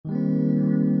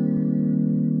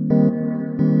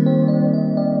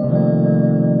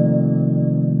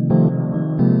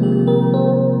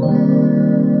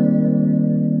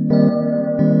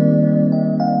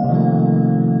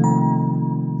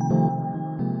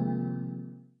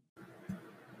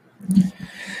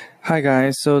Hi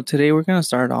guys. So today we're going to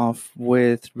start off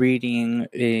with reading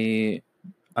a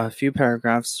few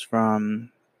paragraphs from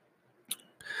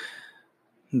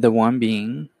The One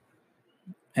Being,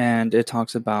 and it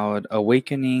talks about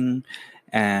awakening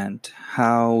and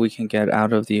how we can get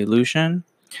out of the illusion.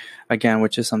 Again,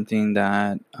 which is something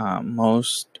that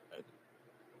most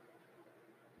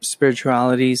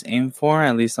spiritualities aim for,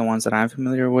 at least the ones that I'm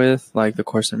familiar with, like the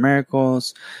Course in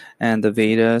Miracles and the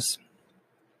Vedas.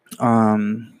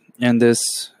 And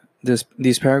these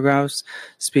paragraphs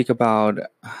speak about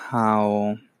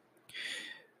how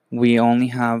we only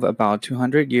have about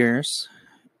 200 years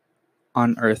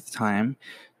on Earth time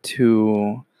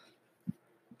to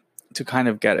kind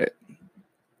of get it.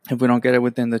 If we don't get it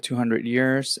within the 200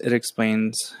 years, it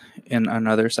explains in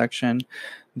another section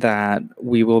that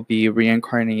we will be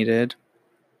reincarnated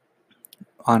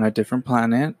on a different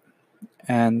planet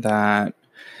and that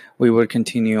we would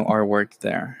continue our work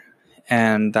there.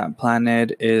 And that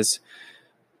planet is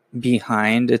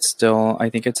behind, it's still, I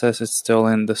think it says it's still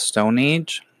in the Stone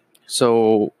Age.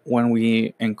 So when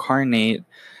we incarnate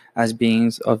as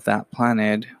beings of that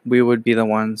planet, we would be the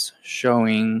ones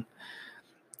showing,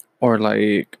 or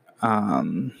like,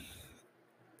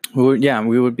 we would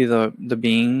be the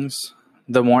beings,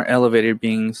 the more elevated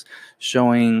beings,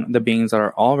 showing the beings that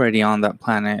are already on that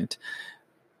planet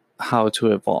how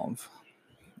to evolve.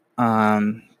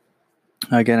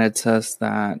 Again, it says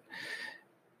that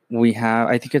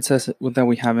I think it says that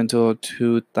we have until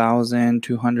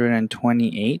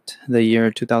 2228, the year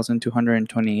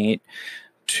 2228,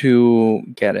 to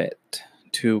get it,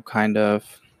 to kind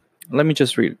of, let me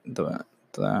just read the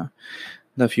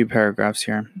few paragraphs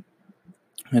here.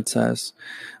 It says,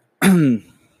 okay,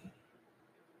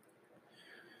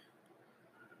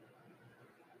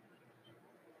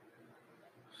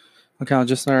 I'll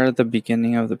just start at the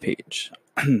beginning of the page.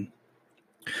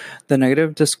 The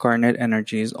negative discarnate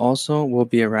energies also will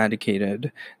be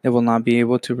eradicated. They will not be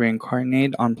able to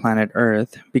reincarnate on planet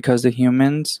Earth because the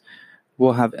humans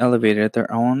will have elevated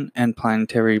their own and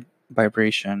planetary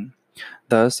vibration.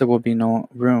 Thus, there will be no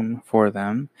room for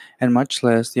them, and much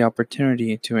less the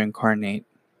opportunity to incarnate.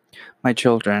 My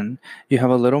children, you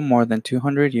have a little more than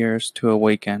 200 years to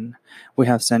awaken. We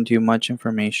have sent you much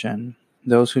information.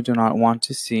 Those who do not want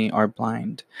to see are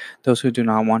blind. Those who do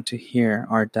not want to hear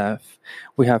are deaf.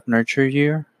 We have nurtured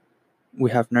you.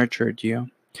 We have nurtured you.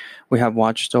 We have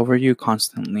watched over you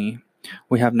constantly.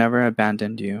 We have never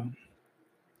abandoned you.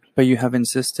 But you have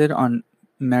insisted on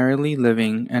merrily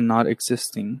living and not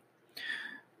existing.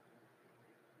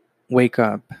 Wake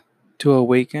up. To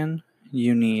awaken,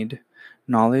 you need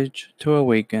knowledge to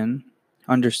awaken,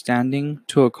 understanding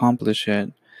to accomplish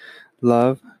it,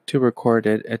 love to record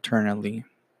it eternally.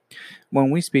 When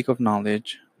we speak of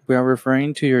knowledge, we are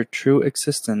referring to your true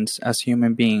existence as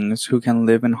human beings who can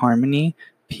live in harmony,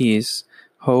 peace,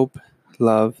 hope,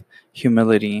 love,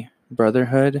 humility,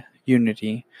 brotherhood,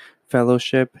 unity,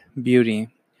 fellowship, beauty,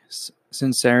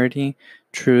 sincerity,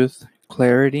 truth,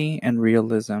 clarity, and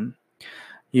realism.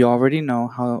 You already know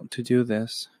how to do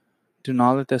this. Do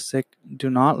not let the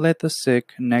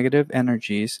sick negative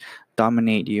energies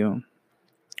dominate you.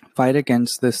 Fight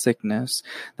against this sickness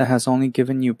that has only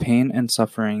given you pain and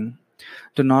suffering.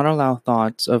 Do not allow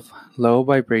thoughts of low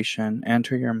vibration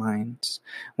enter your minds.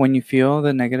 When you feel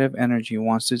the negative energy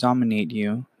wants to dominate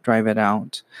you, drive it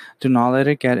out. Do not let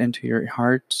it get into your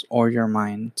hearts or your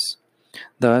minds.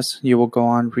 Thus, you will go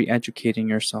on re-educating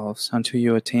yourselves until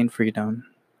you attain freedom.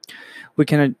 We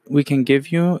can give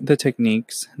you the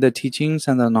techniques, the teachings,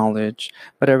 and the knowledge,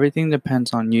 but everything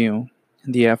depends on you.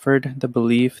 The effort, the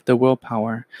belief, the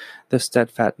willpower, the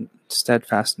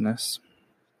steadfastness.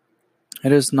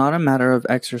 It is not a matter of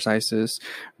exercises,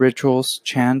 rituals,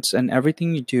 chants, and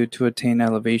everything you do to attain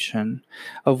elevation.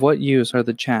 Of what use are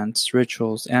the chants,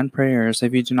 rituals, and prayers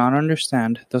if you do not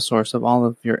understand the source of all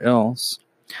of your ills?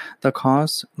 The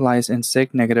cause lies in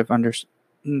sick negative thoughts.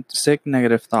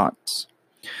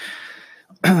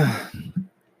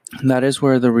 That is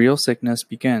where the real sickness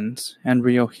begins, and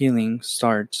real healing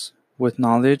starts, with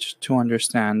knowledge to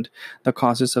understand the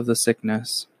causes of the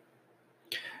sickness.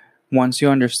 Once you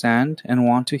understand and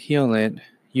want to heal it,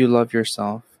 you love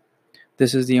yourself.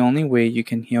 This is the only way you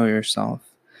can heal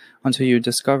yourself. Until you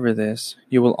discover this,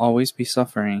 you will always be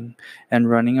suffering and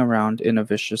running around in a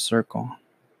vicious circle.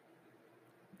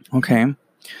 Okay.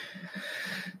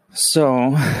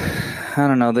 So, I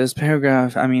don't know, this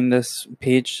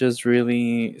page just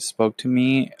really spoke to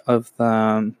me of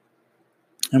the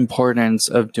importance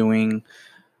of doing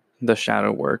the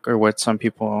shadow work, or what some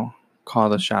people call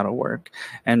the shadow work,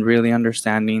 and really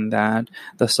understanding that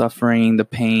the suffering, the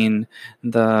pain,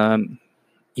 the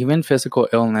even physical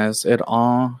illness, it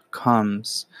all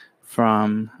comes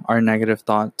from our negative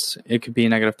thoughts. It could be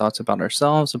negative thoughts about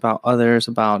ourselves, about others,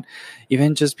 about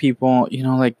even just people,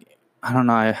 like, I don't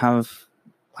know,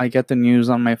 I get the news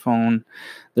on my phone.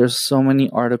 There's so many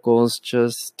articles,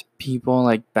 just people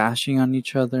like bashing on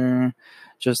each other,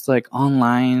 just like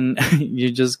online.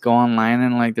 You just go online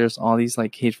and like there's all these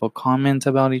like hateful comments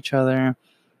about each other.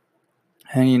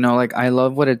 And like I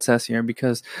love what it says here,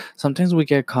 because sometimes we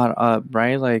get caught up,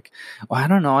 right? Like, I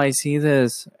don't know, I see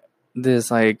this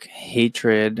like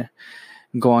hatred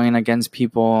going against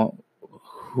people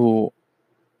who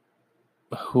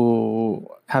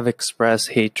have expressed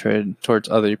hatred towards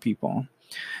other people.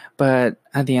 But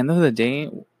at the end of the day,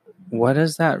 what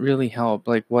does that really help?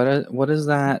 Like, what does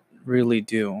that really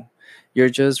do? You're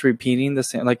just repeating the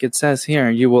same. Like it says here,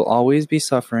 you will always be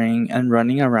suffering and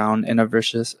running around in a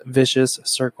vicious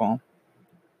circle.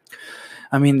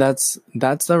 I mean, that's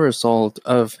the result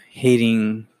of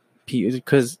hating people,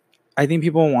 because I think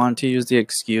people want to use the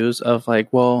excuse of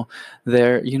like, well,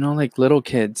 they're like little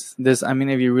kids. This, I mean,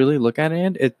 if you really look at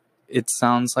it, it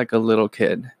sounds like a little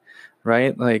kid,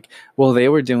 right? Like, well, they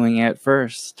were doing it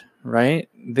first, right?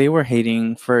 They were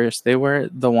hating first. They were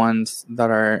the ones that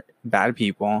are bad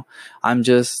people. I'm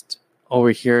just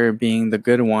over here being the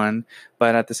good one,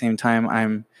 but at the same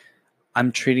time,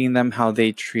 I'm treating them how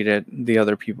they treated the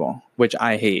other people, which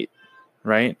I hate,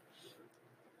 right?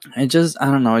 It just, I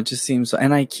don't know, it just seems,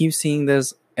 and I keep seeing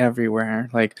this everywhere,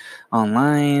 like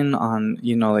online, on,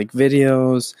 like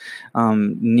videos,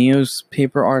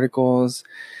 newspaper articles.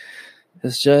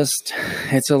 It's just,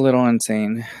 it's a little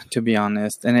insane, to be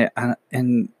honest.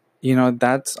 And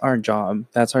that's our job.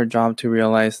 That's our job, to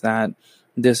realize that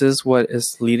this is what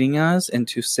is leading us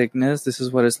into sickness. This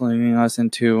is what is leading us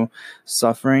into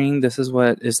suffering. This is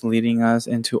what is leading us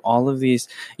into all of these,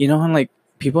 and like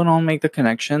people don't make the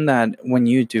connection that when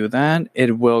you do that,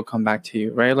 it will come back to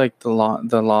you, right? Like the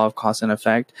law of cause and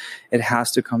effect, it has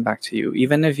to come back to you.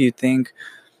 Even if you think,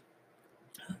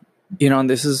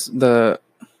 this is the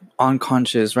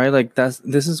unconscious, right? Like this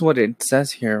is what it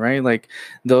says here, right? Like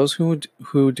those who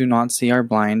do not see are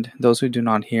blind, those who do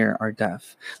not hear are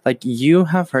deaf. Like, you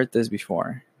have heard this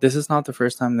before. This is not the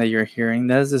first time that you're hearing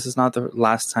this. This is not the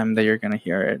last time that you're going to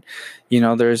hear it.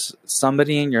 There's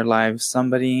somebody in your life,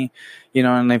 somebody,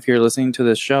 and if you're listening to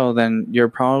this show, then you're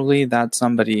probably that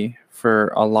somebody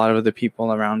for a lot of the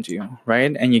people around you,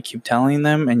 right? And you keep telling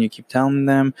them and you keep telling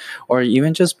them, or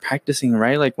even just practicing,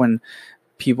 right? Like when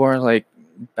people are like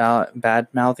bad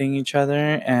mouthing each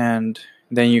other, and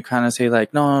then you kind of say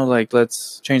like, no, like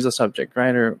let's change the subject,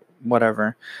 right? Or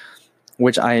whatever,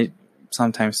 which I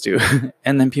sometimes do.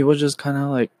 And then people just kind of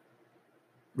like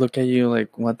look at you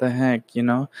like, what the heck,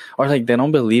 or like they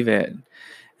don't believe it,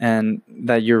 and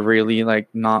that you're really like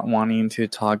not wanting to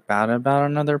talk bad about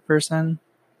another person.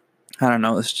 I don't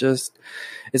know,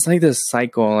 it's like this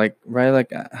cycle, like, right,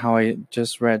 like how I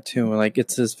just read too, like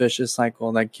it's this vicious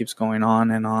cycle that keeps going on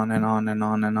and on and on and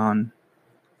on and on,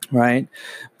 right?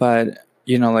 But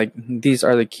like these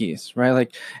are the keys, right?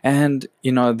 Like, and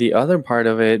the other part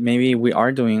of it, maybe we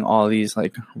are doing all these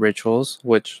like rituals,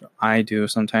 which I do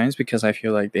sometimes because I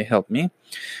feel like they help me.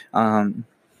 um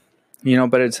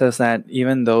but it says that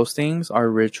even those things are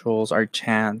rituals, are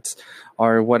chants,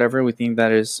 or whatever we think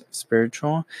that is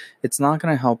spiritual. It's not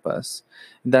going to help us.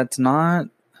 That's not,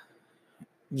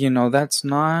 that's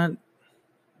not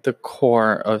the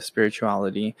core of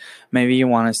spirituality. Maybe you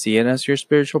want to see it as your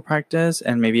spiritual practice,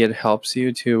 and maybe it helps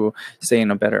you to stay in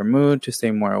a better mood, to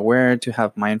stay more aware, to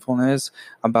have mindfulness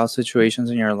about situations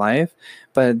in your life.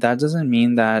 But that doesn't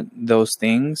mean that those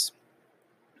things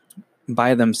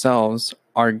by themselves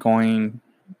are going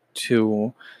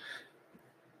to,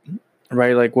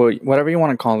 right, like, well, whatever you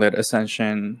want to call it,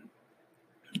 ascension,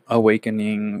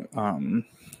 awakening,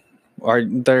 or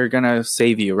they're gonna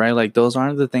save you, right? Like those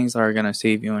aren't the things that are gonna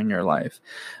save you in your life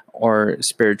or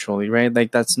spiritually, right?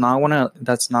 Like that's not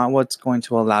what's going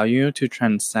to allow you to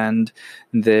transcend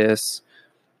this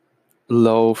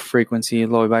low frequency,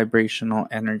 low vibrational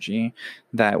energy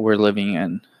that we're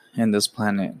living in this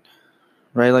planet,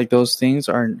 right? Like those things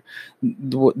are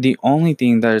the only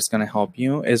thing that is going to help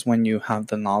you is when you have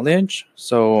the knowledge.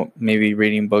 So maybe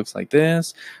reading books like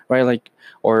this, right? Like,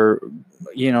 or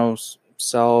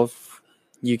self,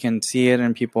 you can see it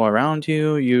in people around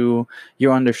you.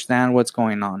 You understand what's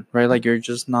going on, right? Like you're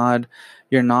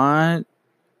not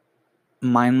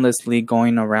mindlessly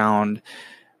going around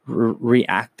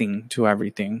reacting to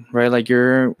everything, right? Like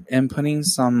you're inputting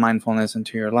some mindfulness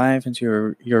into your life,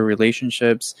 into your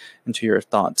relationships, into your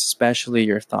thoughts, especially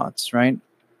your thoughts, right?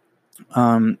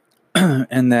 And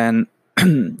then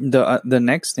The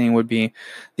next thing would be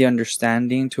the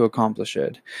understanding to accomplish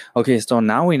it. Okay, so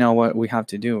now we know what we have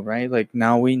to do, right? Like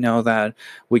now we know that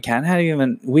we can't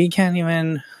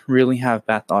even really have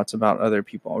bad thoughts about other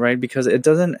people, right? Because it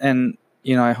doesn't, and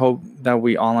I hope that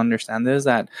we all understand this,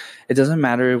 that it doesn't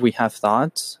matter if we have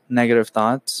thoughts, negative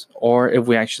thoughts, or if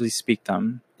we actually speak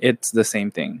them. It's the same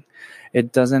thing.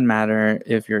 It doesn't matter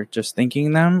if you're just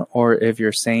thinking them or if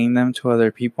you're saying them to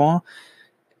other people.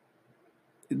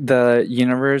 The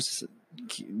universe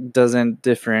doesn't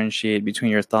differentiate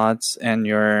between your thoughts and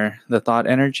the thought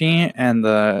energy and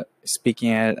the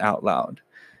speaking it out loud.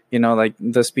 Like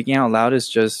the speaking out loud is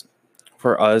just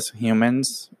for us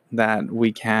humans that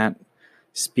we can't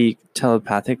speak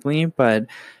telepathically, but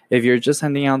if you're just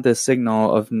sending out this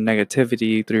signal of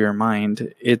negativity through your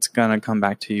mind, it's gonna come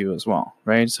back to you as well,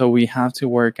 right? So we have to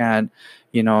work at,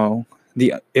 the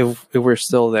if we're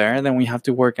still there, then we have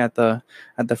to work at the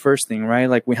first thing, right?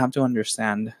 Like we have to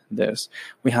understand this.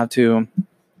 We have to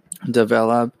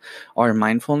develop our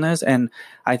mindfulness, and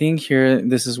I think here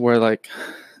this is where like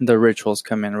the rituals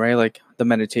come in, right? Like the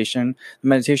meditation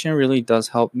really does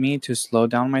help me to slow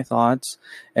down my thoughts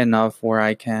enough where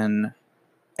I can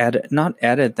not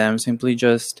edit them, simply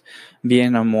just be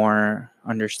in a more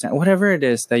understand whatever it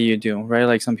is that you do, right?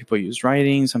 Like some people use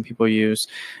writing, some people use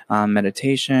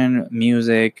meditation,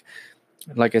 music,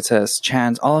 like it says,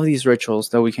 chants, all of these rituals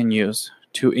that we can use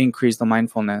to increase the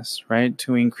mindfulness, right?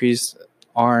 To increase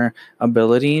our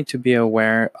ability to be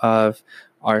aware of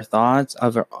our thoughts,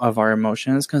 of our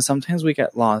emotions, because sometimes we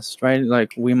get lost, right?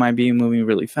 Like we might be moving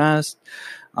really fast.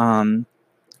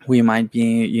 We might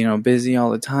be, busy all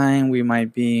the time. We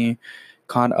might be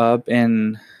caught up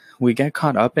in, we get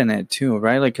caught up in it too,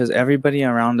 right? Like, because everybody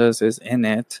around us is in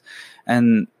it.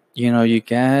 And, you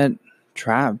get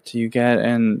trapped.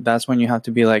 And that's when you have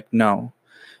to be like, no,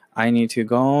 I need to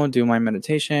go do my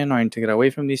meditation, or I need to get away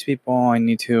from these people. I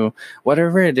need to,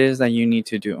 whatever it is that you need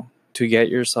to do to get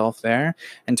yourself there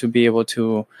and to be able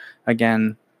to,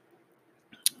 again,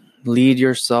 lead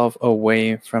yourself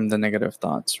away from the negative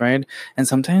thoughts, right? And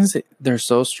sometimes they're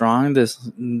so strong, this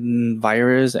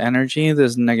virus energy,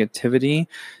 this negativity,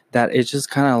 that it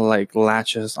just kind of like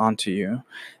latches onto you.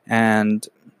 And,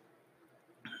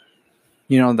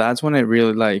 that's when it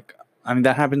really like, I mean,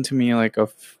 that happened to me like a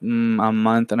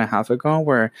month and a half ago,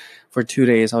 where for 2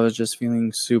 days I was just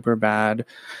feeling super bad.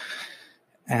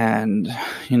 And,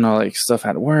 like stuff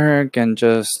at work and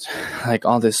just like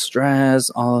all this stress,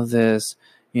 all of this,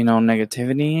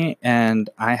 negativity. And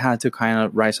I had to kind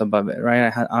of rise above it,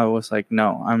 right? I was like,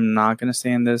 no, I'm not going to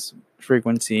stay in this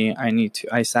frequency.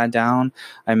 I sat down,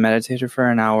 I meditated for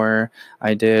an hour.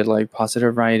 I did like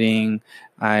positive writing.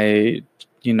 I,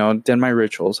 did my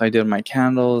rituals. I did my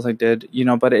candles. I did,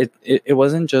 but it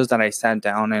wasn't just that I sat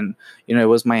down and, it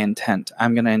was my intent.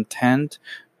 I'm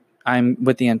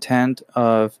with the intent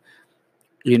of,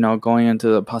 going into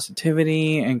the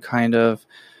positivity and kind of,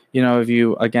 I love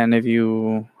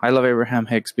Abraham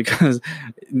Hicks because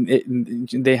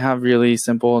they have really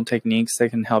simple techniques that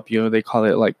can help you. They call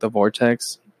it like the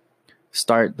vortex.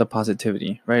 Start the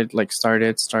positivity, right? Like start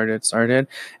it.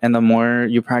 And the more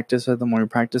you practice it,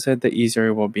 the easier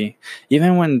it will be.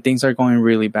 Even when things are going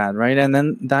really bad, right? And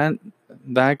then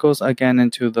that goes again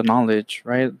into the knowledge,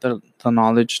 right? The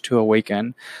knowledge to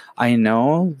awaken. I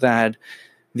know that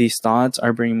these thoughts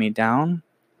are bringing me down.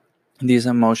 These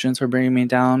emotions are bringing me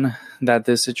down. That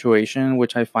this situation,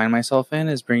 which I find myself in,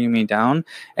 is bringing me down.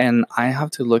 And I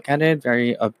have to look at it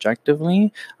very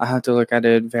objectively. I have to look at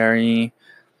it very,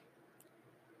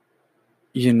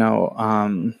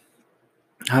 I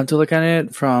have to look at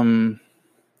it from,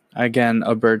 again,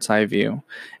 a bird's eye view.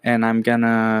 And I'm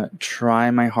gonna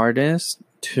try my hardest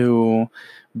to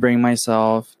bring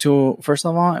myself to, first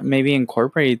of all, maybe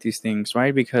incorporate these things,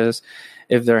 right? Because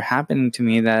if they're happening to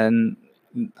me, then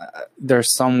they're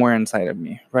somewhere inside of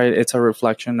me, right? It's a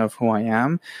reflection of who I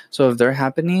am. So if they're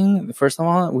happening, first of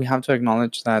all, we have to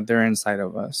acknowledge that they're inside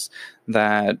of us,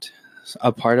 that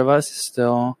a part of us is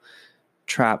still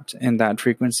trapped in that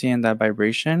frequency and that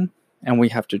vibration, and we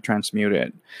have to transmute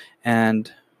it. And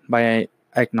by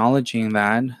acknowledging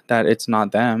that it's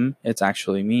not them, it's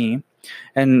actually me.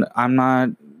 And I'm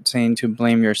not saying to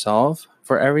blame yourself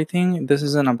for everything. This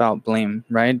isn't about blame,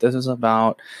 right? This is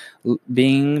about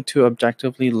being to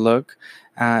objectively look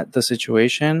at the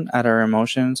situation, at our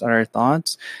emotions, at our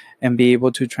thoughts, and be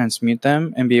able to transmute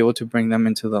them and be able to bring them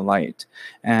into the light.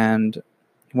 And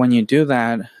when you do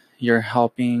that, you're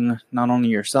helping not only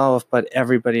yourself, but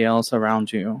everybody else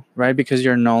around you, right? Because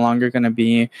you're no longer going to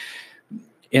be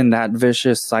in that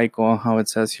vicious cycle, how it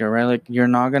says here, right? Like you're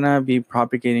not going to be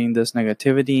propagating this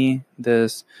negativity,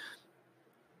 this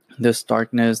this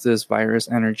darkness, this virus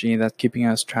energy that's keeping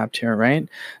us trapped here, right?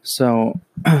 So,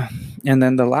 and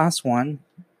then the last one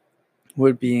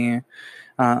would be,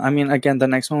 again, the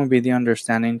next one would be the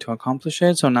understanding to accomplish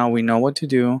it. So now we know what to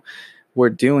do. We're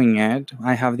doing it.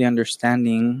 I have the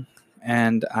understanding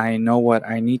and I know what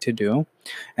I need to do.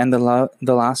 And the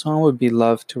last one would be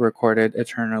love to record it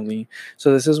eternally.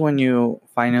 So this is when you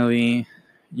finally,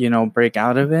 break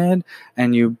out of it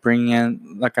and you bring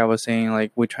in, like I was saying,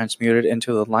 like we transmute it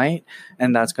into the light,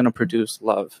 and that's going to produce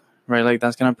love, right? Like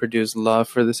that's going to produce love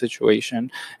for the situation.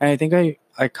 And I think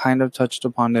I kind of touched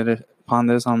upon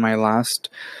this on my last,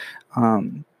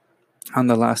 on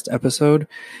the last episode.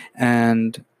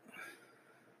 And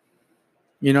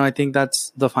I think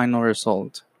that's the final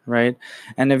result, right?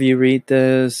 And if you read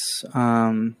this,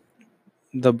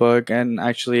 the book, and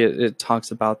actually it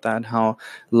talks about that, how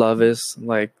love is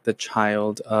like the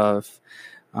child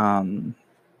um,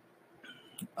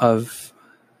 of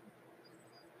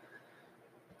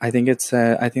I think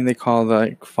they call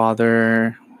like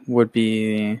father would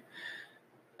be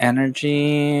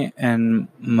energy and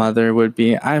mother would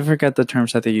be, I forget the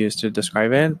terms that they use to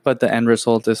describe it, but the end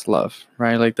result is love,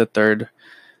 right? Like the third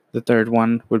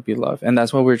one would be love. And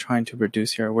that's what we're trying to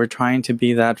produce here. We're trying to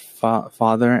be that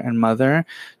father and mother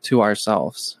to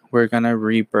ourselves. We're going to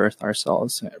rebirth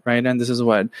ourselves, right? And this is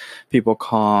what people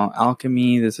call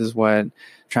alchemy. This is what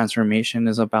transformation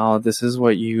is about. This is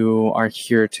what you are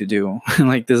here to do.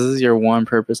 Like, this is your one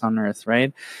purpose on earth,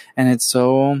 right? And it's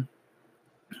so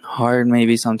hard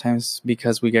maybe sometimes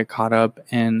because we get caught up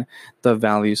in the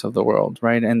values of the world,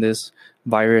 right? And this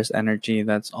virus energy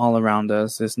that's all around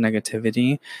us, this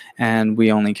negativity, and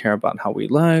we only care about how we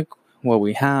look, what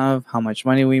we have, how much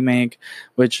money we make,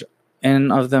 which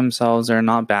in of themselves are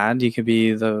not bad. You could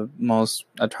be the most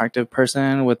attractive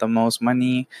person with the most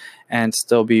money and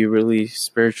still be really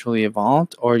spiritually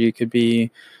evolved, or you could be,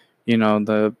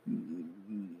 the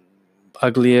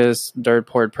ugliest dirt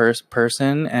poor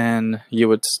person, and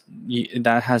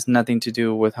that has nothing to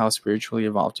do with how spiritually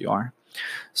evolved you are.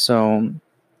 So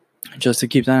just to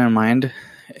keep that in mind,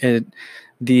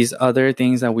 these other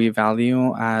things that we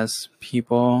value as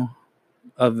people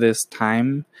of this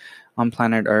time on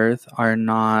planet Earth are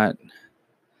not,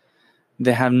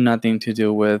 they have nothing to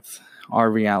do with our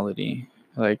reality,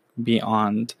 like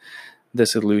beyond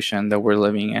this illusion that we're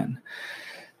living in.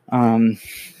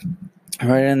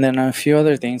 Right, and then a few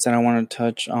other things that I want to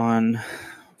touch on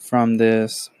from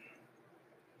this,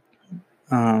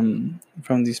 from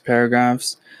these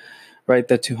paragraphs, right?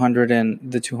 The 200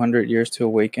 years to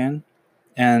awaken,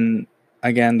 and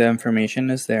again, the information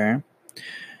is there.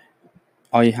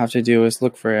 All you have to do is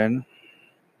look for it,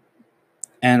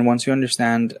 and once you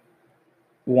understand,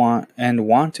 want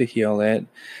to heal it.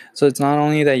 So it's not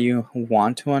only that you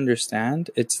want to understand,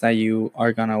 it's that you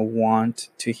are gonna want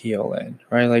to heal it,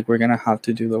 right? Like we're gonna have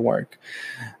to do the work.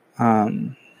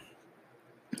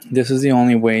 This is the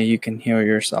only way you can heal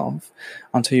yourself.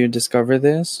 Until you discover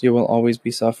this, you will always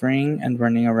be suffering and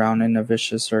running around in a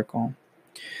vicious circle.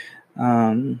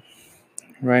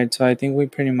 Right, so I think we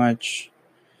pretty much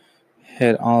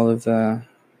hit all of the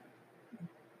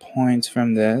points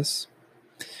from this.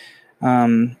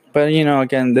 But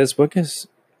again, this book is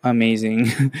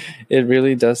amazing. It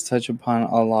really does touch upon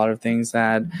a lot of things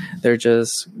that they're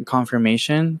just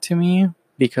confirmation to me,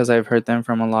 because I've heard them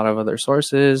from a lot of other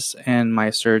sources in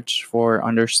my search for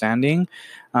understanding.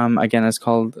 Again, it's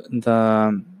called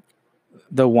the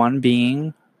One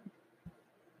Being,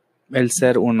 El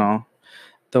Ser Uno.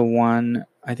 The one,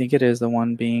 I think it is the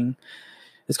One Being.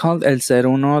 It's called El Ser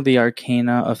Uno, the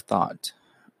Arcana of Thought.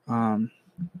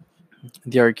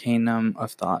 The Arcanum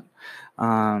of Thought.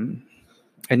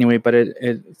 Anyway, but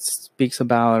it speaks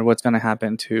about what's going to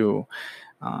happen to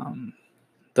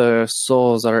the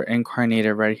souls that are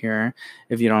incarnated right here.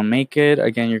 If you don't make it,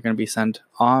 again, you're going to be sent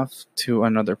off to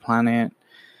another planet.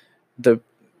 The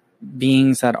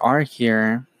beings that are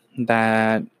here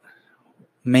that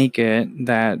make it,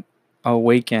 that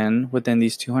awaken within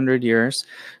these 200 years.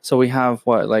 So we have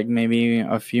like maybe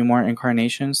a few more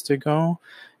incarnations to go.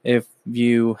 If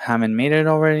you haven't made it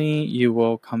already, you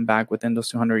will come back within those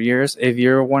 200 years. If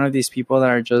you're one of these people that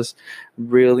are just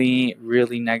really,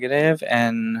 really negative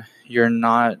and you're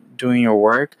not doing your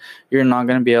work, you're not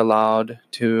going to be allowed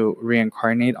to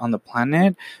reincarnate on the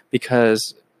planet,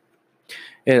 because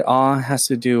it all has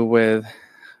to do with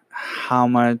how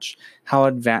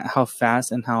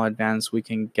fast and how advanced we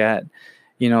can get.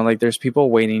 Like there's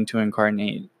people waiting to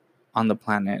incarnate on the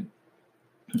planet,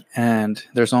 and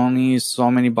there's only so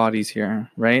many bodies here,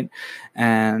 right?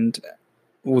 And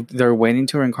they're waiting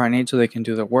to reincarnate so they can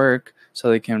do the work, so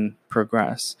they can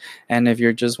progress. And if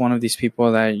you're just one of these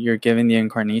people that you're given the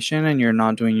incarnation and you're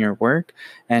not doing your work,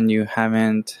 and you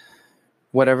haven't,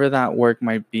 whatever that work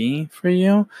might be for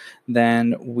you,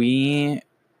 then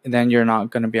you're not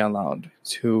going to be allowed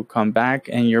to come back,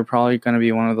 and you're probably going to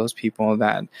be one of those people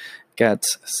that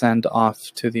gets sent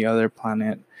off to the other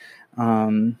planet.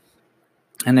 And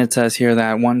it says here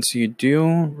that once you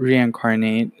do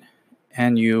reincarnate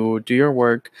and you do your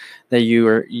work, that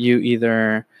you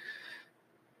either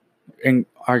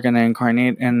are going to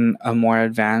incarnate in a more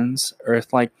advanced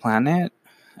Earth-like planet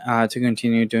to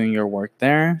continue doing your work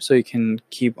there, so you can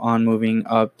keep on moving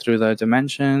up through the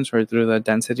dimensions or through the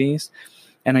densities.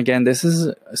 And again, this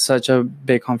is such a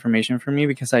big confirmation for me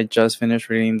because I just finished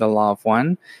reading The Law of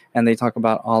One, and they talk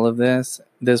about all of this.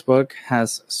 This book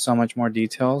has so much more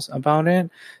details about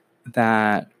it,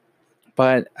 but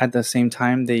at the same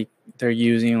time, they're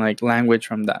using like language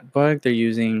from that book. They're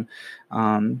using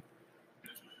a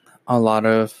lot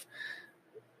of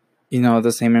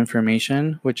the same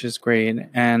information, which is great.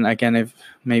 And again, if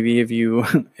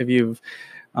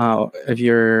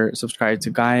you're subscribed to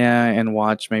Gaia and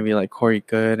watch maybe like Corey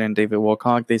Good and David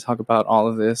Wilcock, they talk about all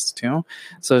of this too.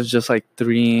 So it's just like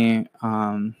three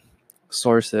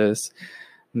sources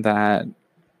that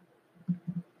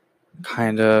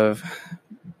kind of,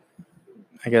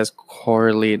 I guess,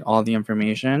 correlate all the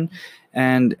information.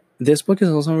 And this book is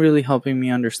also really helping me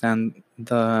understand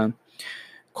the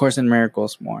Course in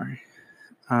Miracles more.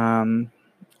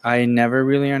 I never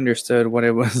really understood what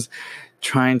it was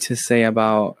trying to say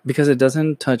about, because it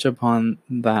doesn't touch upon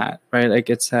that, right? Like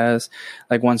it says,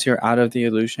 like once you're out of the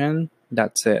illusion,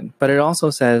 that's it. But it also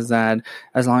says that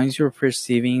as long as you're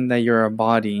perceiving that you're a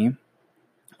body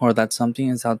or that something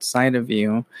is outside of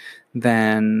you,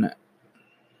 then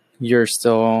you're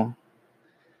still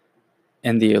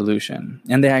in the illusion.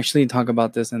 And they actually talk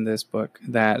about this in this book,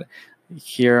 that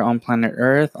here on planet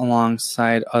Earth,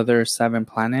 alongside other 7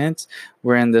 planets,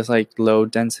 we're in this like low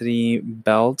density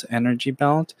belt, energy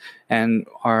belt, and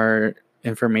our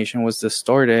information was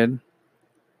distorted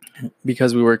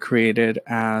because we were created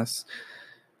as,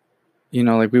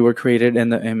 like we were created in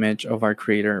the image of our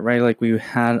creator, right? Like we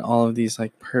had all of these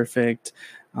like perfect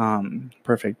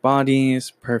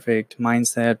bodies, perfect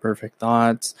mindset, perfect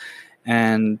thoughts.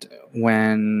 And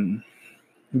when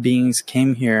beings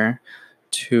came here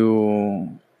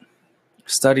to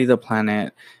study the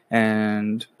planet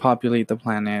and populate the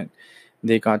planet,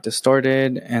 they got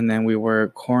distorted, and then we were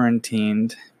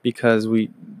quarantined because we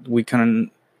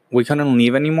couldn't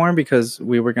leave anymore, because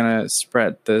we were gonna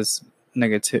spread this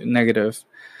negative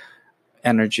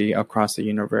energy across the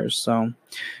universe. So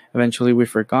eventually we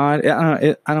forgot.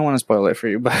 I don't want to spoil it for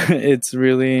you, but it's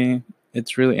really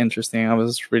interesting. I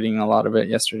was reading a lot of it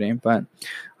yesterday, but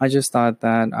I just thought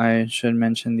that I should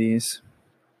mention these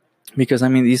because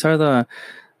these are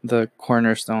the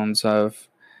cornerstones of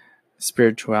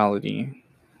spirituality.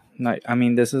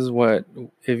 This is what,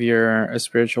 if you're a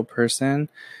spiritual person,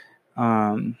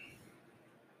 our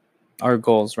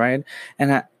goals, right?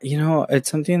 And it's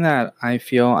something that I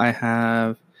feel I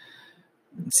have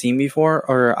seen before,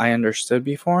 or I understood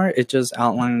before. It just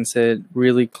outlines it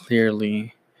really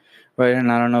clearly, right? And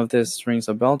I don't know if this rings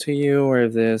a bell to you or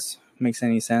if this makes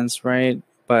any sense, right?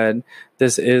 But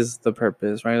this is the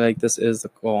purpose, right? Like this is the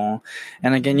goal.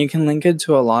 And again, you can link it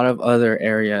to a lot of other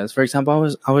areas. For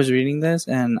example, I was reading this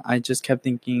and I just kept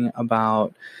thinking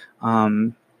about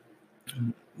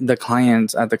the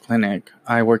clients at the clinic.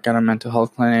 I work at a mental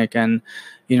health clinic, and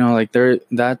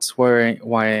that's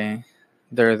why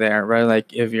they're there, right?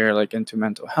 Like if you're like into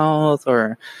mental health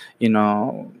or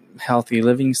healthy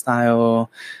living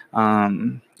style,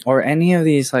 or any of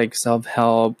these like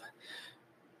self-help,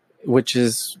 which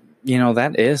is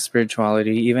that is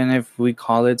spirituality, even if we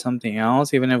call it something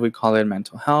else, even if we call it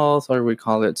mental health or we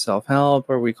call it self-help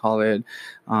or we call it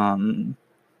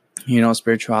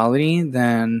spirituality,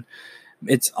 then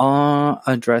it's all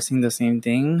addressing the same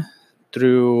thing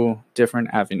through different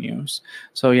avenues.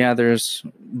 So yeah, there's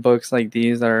books like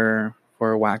these that are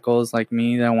for wackos like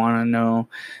me that want to know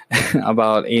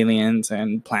about aliens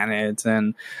and planets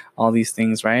and all these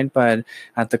things, right? But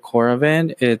at the core of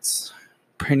it, it's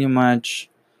pretty much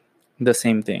the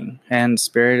same thing. And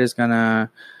spirit is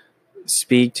gonna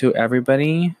speak to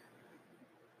everybody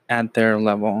at their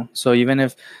level. So even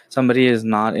if somebody is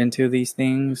not into these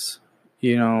things,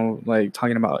 like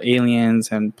talking about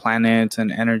aliens and planets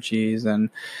and energies and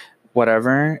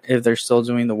whatever, if they're still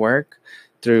doing the work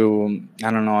through, I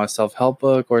don't know, a self-help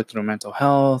book or through mental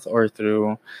health or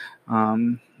through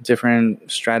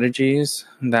different strategies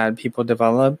that people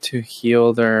develop to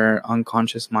heal their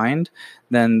unconscious mind,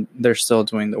 then they're still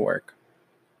doing the work.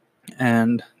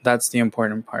 And that's the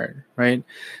important part, right?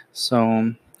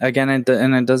 So again, it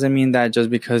doesn't mean that just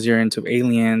because you're into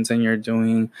aliens and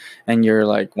you're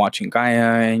like watching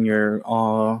Gaia and you're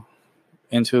all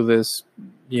into this,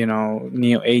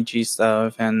 neo agey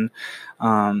stuff, and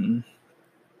um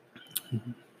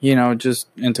just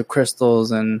into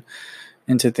crystals and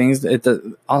into things.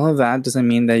 All of that doesn't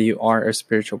mean that you are a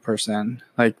spiritual person.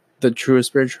 Like, the true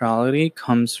spirituality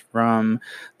comes from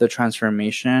the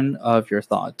transformation of your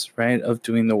thoughts, right? Of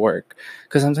doing the work.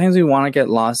 Because sometimes we want to get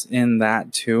lost in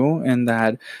that too, in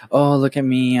that, oh, look at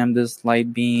me, I'm this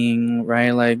light being, right?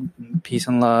 Like, peace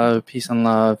and love, peace and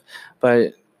love.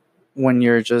 But when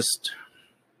you're just,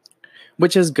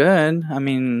 which is good, I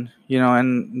mean,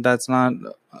 and that's not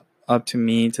up to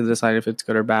me to decide if it's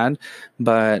good or bad,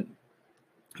 but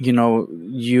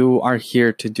you are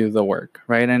here to do the work,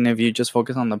 right? And if you just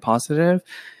focus on the positive,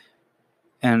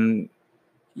 and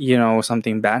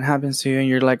something bad happens to you and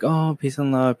you're like, oh, peace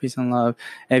and love, peace and love.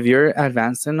 If you're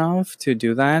advanced enough to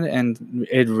do that and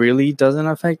it really doesn't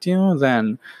affect you,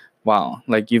 then wow,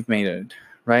 like, you've made it,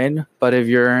 right? But if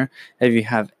you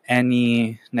have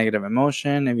any negative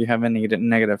emotion, if you have any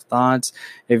negative thoughts,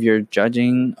 if you're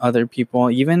judging other people,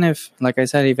 even if, like I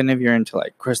said, even if you're into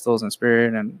like crystals and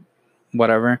spirit and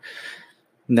whatever,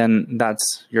 then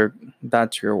that's your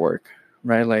work,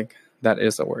 right? Like, that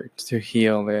is the work, to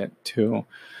heal it, to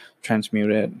transmute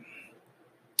it.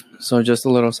 So just a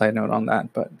little side note on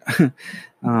that, but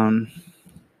um,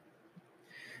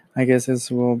 I guess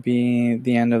this will be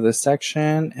the end of this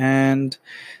section, and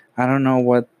I don't know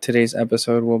what today's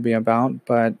episode will be about,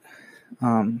 but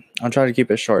I'll try to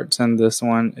keep it short since this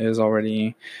one is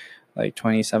already like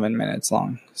 27 minutes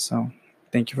long. So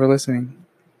thank you for listening.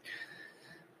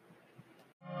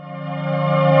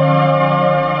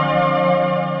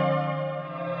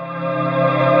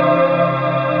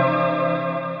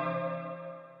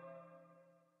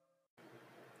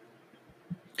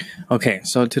 Okay,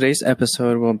 so today's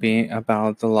episode will be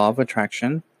about the law of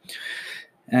attraction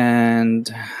and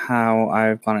how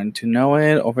I've gotten to know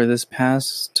it over this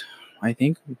past, I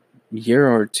think, year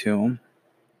or two,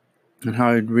 and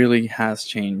how it really has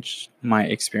changed my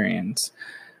experience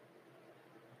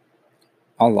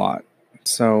a lot.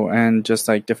 So, and just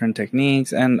like different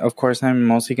techniques. And of course, I'm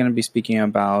mostly going to be speaking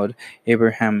about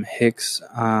Abraham Hicks'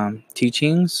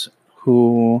 teachings,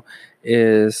 who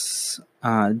is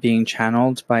being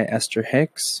channeled by Esther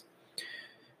Hicks.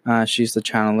 She's the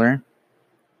channeler.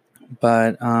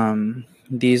 But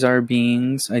these are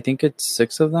beings, I think it's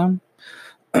 6 of them,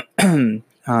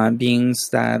 beings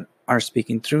that are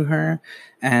speaking through her,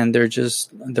 and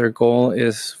their goal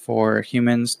is for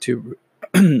humans to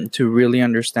to really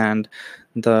understand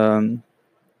the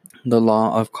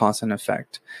law of cause and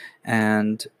effect,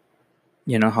 and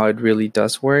how it really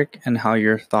does work, and how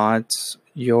your thoughts,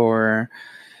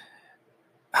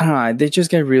 I don't know, they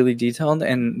just get really detailed,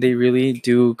 and they really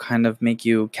do kind of make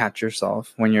you catch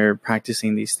yourself when you're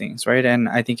practicing these things, right? And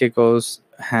I think it goes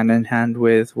hand in hand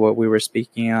with what we were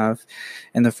speaking of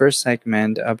in the first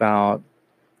segment about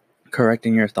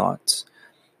correcting your thoughts,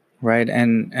 right?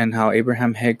 And how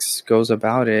Abraham Hicks goes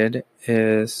about it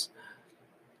is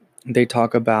they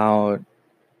talk about,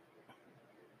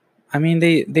 I mean,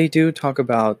 they do talk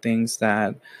about things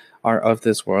that are of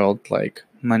this world, like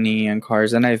money and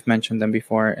cars, and I've mentioned them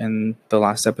before in the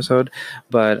last episode,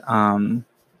 but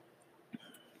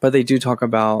they do talk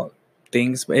about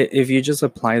things. If you just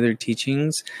apply their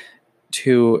teachings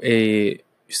to a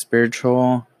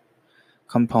spiritual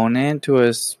component, to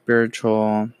a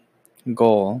spiritual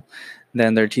goal,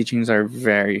 then their teachings are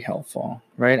very helpful,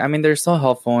 right? I mean, they're still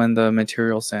helpful in the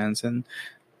material sense, and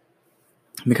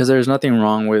because there's nothing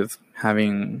wrong with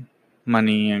having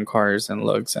money and cars and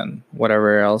looks and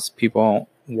whatever else people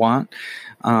want,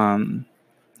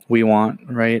 we want,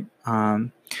 right?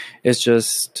 It's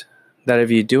just that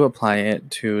if you do apply it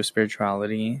to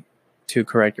spirituality, to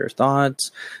correct your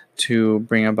thoughts, to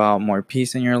bring about more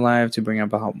peace in your life, to bring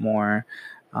about more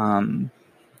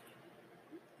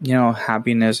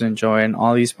happiness and joy and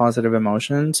all these positive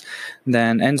emotions,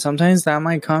 then, and sometimes that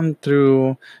might come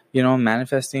through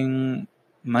manifesting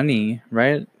money,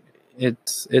 right?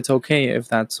 It's okay if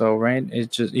that's so, right?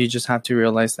 You just have to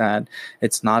realize that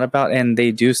it's not about, and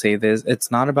they do say this,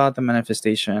 it's not about the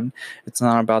manifestation, it's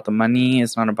not about the money,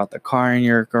 it's not about the car in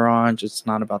your garage, it's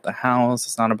not about the house,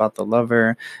 it's not about the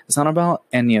lover, it's not about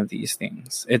any of these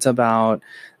things. It's about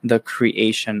the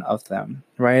creation of them,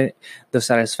 right? The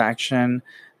satisfaction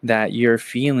that you're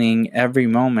feeling every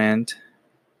moment,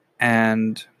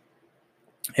 and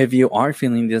if you are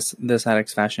feeling this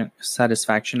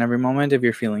satisfaction every moment, if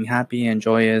you're feeling happy and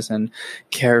joyous and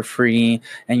carefree,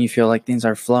 and you feel like things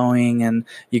are flowing, and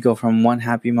you go from one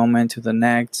happy moment to the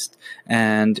next,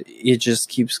 and it just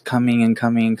keeps coming and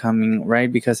coming and coming,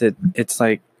 right? Because it's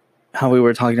like how we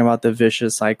were talking about the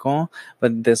vicious cycle,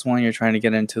 but this one you're trying to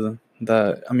get into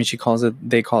I mean,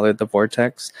 they call it the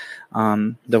vortex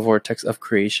of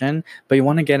creation. But you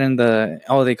want to get in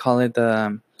they call it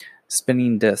the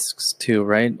spinning discs too,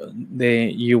 right?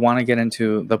 You want to get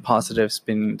into the positive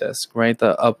spinning disc, right?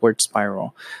 The upward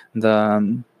spiral.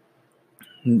 Like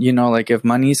if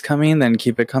money's coming, then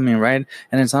keep it coming, right?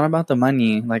 And it's not about the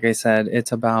money, like I said.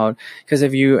 It's about, because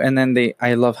if you, and then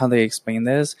I love how they explain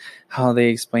this, how they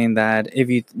explain that if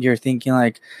you're thinking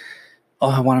like, oh,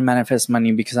 I want to manifest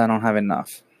money because I don't have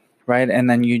enough, right? And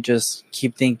then you just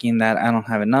keep thinking that I don't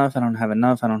have enough, I don't have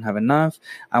enough, I don't have enough.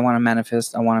 I want to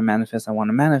manifest, I want to manifest, I want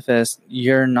to manifest.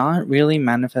 You're not really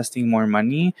manifesting more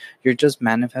money. You're just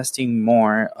manifesting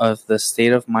more of the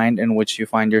state of mind in which you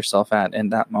find yourself at in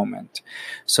that moment.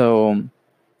 So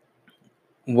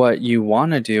what you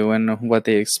want to do, and what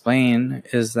they explain,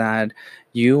 is that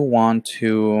you want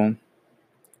to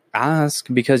ask,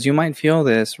 because you might feel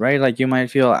this, right? Like you might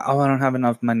feel, oh, I don't have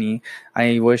enough money.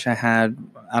 I wish I had,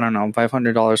 I don't know,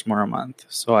 $500 more a month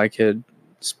so I could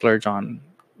splurge on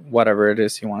whatever it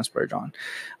is you want to splurge on.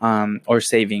 Or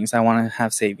savings. I want to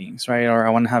have savings, right? Or I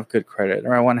want to have good credit,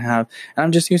 or I want to have, and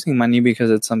I'm just using money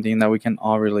because it's something that we can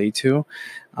all relate to.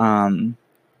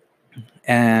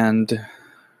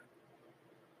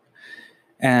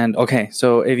 And okay,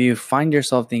 so if you find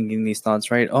yourself thinking these thoughts,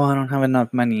 right? Oh, I don't have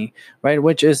enough money, right?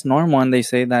 Which is normal, and they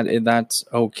say that that's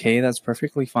okay, that's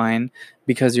perfectly fine,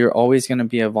 because you're always going to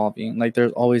be evolving. Like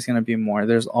there's always going to be more.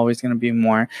 There's always going to be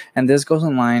more, and this goes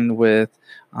in line with,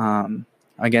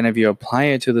 again, if you apply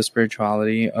it to the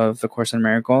spirituality of the Course in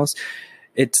Miracles,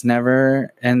 it's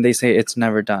never, and they say it's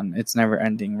never done. It's never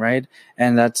ending, right?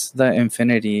 And that's the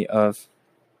infinity of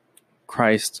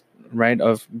Christ, right,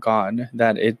 of God,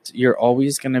 that you're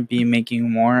always going to be making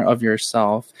more of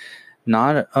yourself,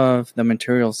 not of the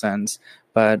material sense,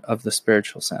 but of the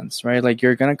spiritual sense, right? Like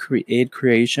you're going to create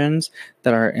creations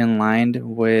that are in line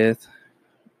with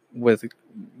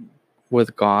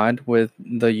God, with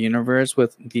the universe,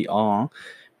 with the all,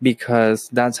 because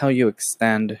that's how you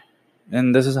extend.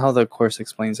 And this is how the Course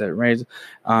explains it, right?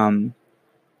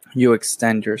 You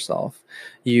extend yourself.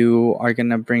 You are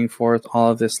going to bring forth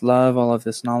all of this love, all of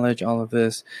this knowledge, all of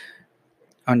this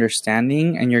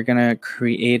understanding, and you're going to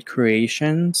create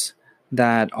creations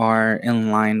that are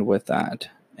in line with that.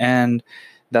 And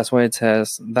that's why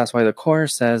that's why the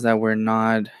Course says that we're in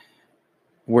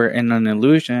an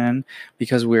illusion,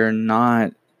 because we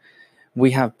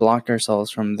have blocked ourselves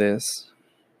from this.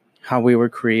 How we were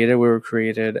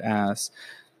created as,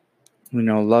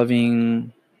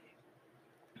 loving,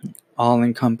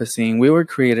 all-encompassing. We were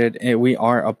created, we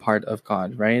are a part of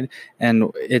God, right?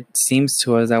 And it seems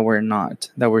to us that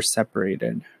we're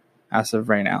separated as of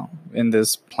right now in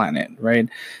this planet, right?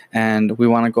 And we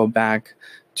want to go back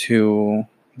to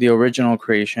the original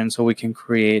creation so we can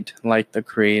create like the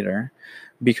Creator,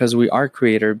 because we are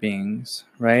creator beings,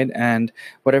 right? And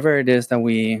whatever it is that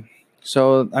the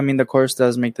Course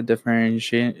does make the different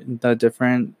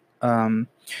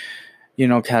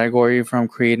category from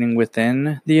creating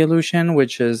within the illusion,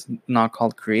 which is not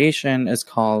called creation, it's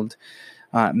called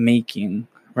making,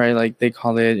 right? Like they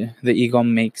call it, the ego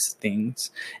makes things,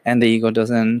 and the ego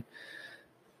doesn't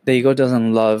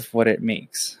love what it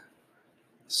makes.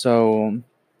 So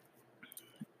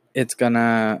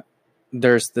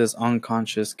there's this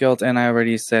unconscious guilt, and I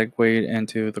already segued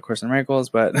into the Course in Miracles,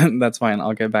 but that's fine.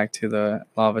 I'll get back to the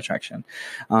law of attraction.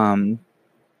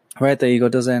 Right? The ego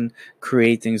doesn't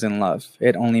create things in love.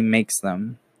 It only makes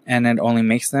them. And it only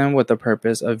makes them with the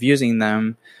purpose of using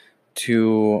them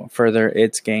to further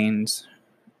its gains.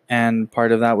 And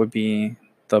part of that would be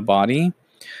the body,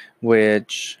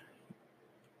 which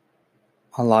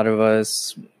a lot of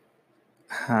us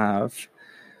have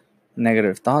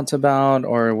negative thoughts about,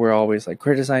 or we're always like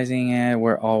criticizing it.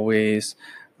 We're always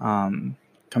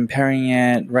comparing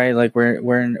it, right? Like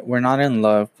we're not in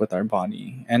love with our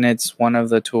body, and it's one of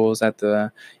the tools that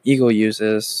the ego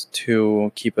uses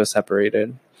to keep us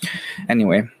separated.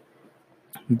 Anyway,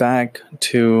 back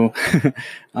to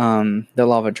the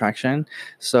law of attraction.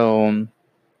 So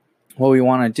what we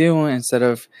want to do, instead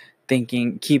of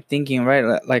keep thinking,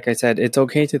 right? Like I said, it's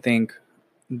okay to think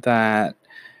that,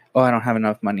 oh, I don't have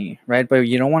enough money, right? But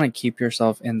you don't want to keep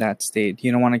yourself in that state.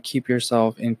 You don't want to keep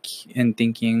yourself in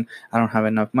thinking, I don't have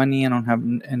enough money, I don't have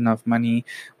enough money.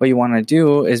 What you want to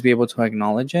do is be able to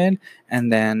acknowledge it,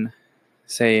 and then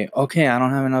say, okay, I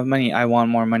don't have enough money, I want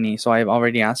more money, so I've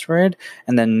already asked for it,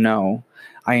 and then no,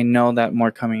 I know that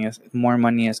more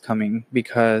money is coming,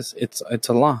 because it's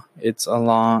a law. It's a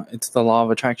law. It's the law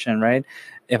of attraction, right?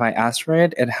 If I ask for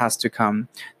it, it has to come.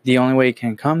 The only way it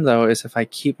can come, though, is if I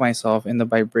keep myself in the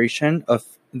vibration of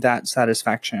that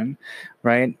satisfaction,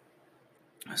 right?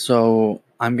 So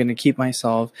I'm gonna keep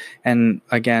myself, and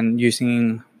again,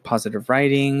 using positive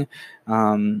writing,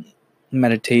 um,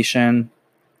 meditation.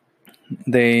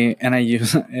 I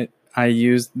use it. I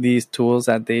use these tools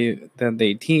that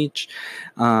they teach,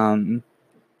 um,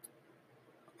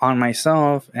 on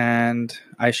myself, and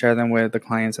I share them with the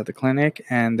clients at the clinic,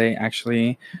 and they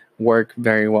actually work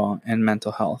very well in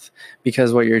mental health,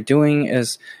 because what you're doing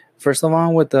is, first of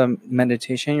all, with the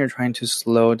meditation, you're trying to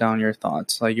slow down your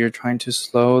thoughts. Like, you're trying to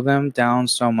slow them down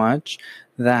so much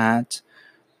that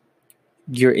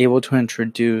you're able to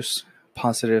introduce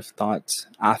positive thoughts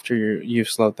after you've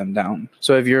slowed them down.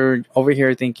 So if you're over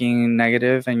here thinking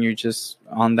negative and you're just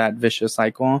on that vicious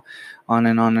cycle, on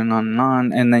and on and on and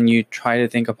on, and then you try to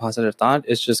think a positive thought,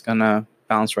 it's just gonna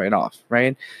bounce right off,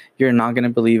 right? You're not gonna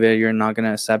believe it, you're not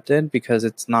gonna accept it, because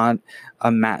it's not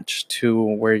a match to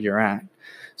where you're at.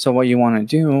 So what you want to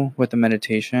do with the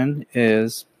meditation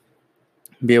is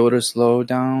be able to slow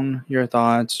down your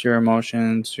thoughts, your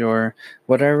emotions, your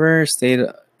whatever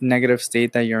negative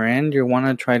state that you're in. You want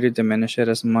to try to diminish it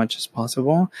as much as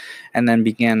possible, and then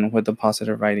begin with the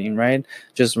positive writing, right?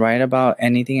 Just write about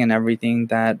anything and everything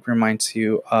that reminds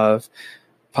you of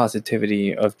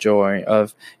positivity, of joy,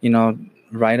 of,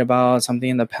 write about something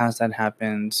in the past that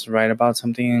happens, write about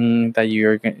something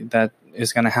that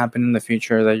is going to happen in the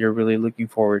future that you're really looking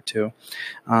forward to.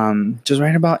 Just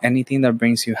write about anything that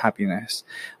brings you happiness,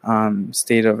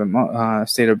 state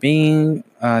of being,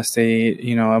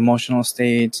 emotional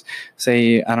states.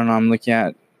 Say, I don't know, I'm looking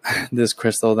at this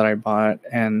crystal that I bought,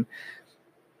 and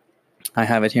I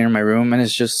have it here in my room, and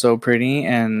it's just so pretty,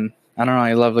 and I don't know,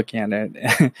 I love looking at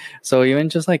it. So even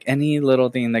just like any little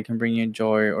thing that can bring you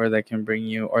joy, or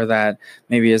that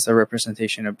maybe is a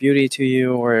representation of beauty to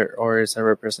you, or is a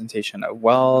representation of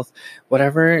wealth,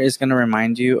 whatever is going to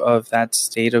remind you of that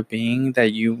state of being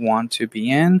that you want to be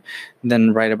in,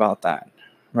 then write about that,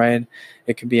 right?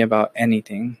 It could be about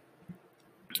anything.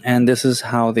 And this is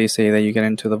how they say that you get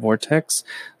into the vortex.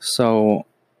 So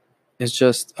it's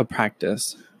just a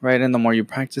practice, right? And the more you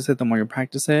practice it,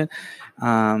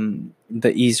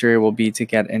 the easier it will be to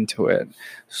get into it.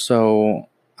 So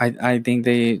I think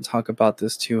they talk about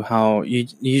this too, how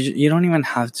you don't even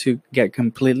have to get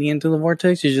completely into the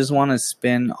vortex. You just want to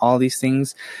spin all these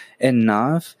things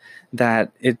enough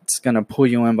that it's going to pull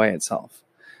you in by itself.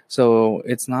 So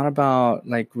it's not about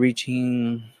like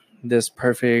reaching this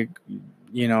perfect,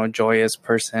 joyous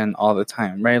person all the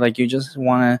time, right? Like, you just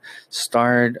want to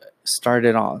start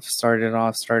it off.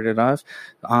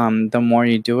 The more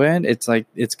you do it, it's like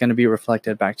it's going to be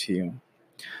reflected back to you.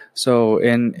 So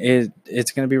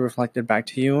it's going to be reflected back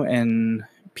to you, and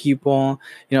people,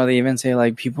 they even say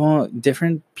like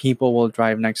different people will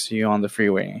drive next to you on the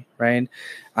freeway, right?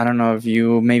 I don't know if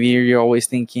maybe you're always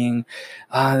thinking,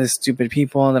 these stupid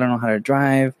people that don't know how to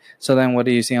drive. So then what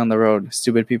do you see on the road?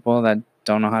 Stupid people that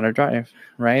don't know how to drive,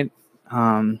 right?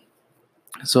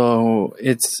 So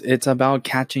it's about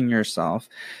catching yourself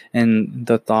and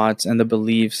the thoughts and the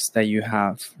beliefs that you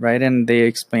have, right? And they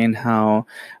explain how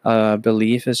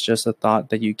belief is just a thought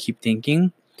that you keep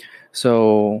thinking.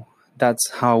 So that's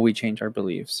how we change our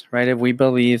beliefs, right? If we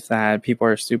believe that people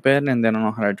are stupid and they don't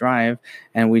know how to drive,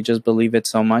 and we just believe it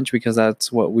so much because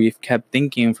that's what we've kept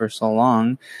thinking for so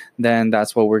long, then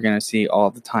that's what we're going to see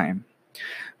all the time.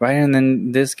 Right, and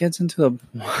then this gets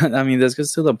this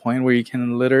gets to the point where you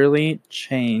can literally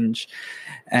change.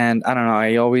 And I don't know,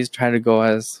 I always try to go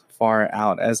as far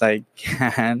out as I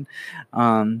can,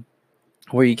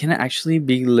 where you can actually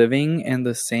be living in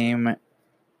the same,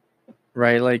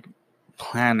 right, like,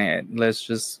 planet. Let's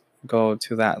just go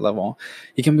to that level.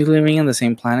 You can be living in the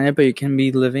same planet, but you can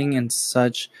be living in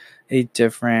such a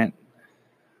different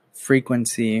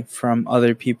frequency from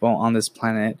other people on this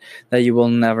planet that you will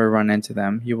never run into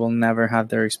them. You will never have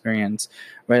their experience,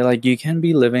 right? Like, you can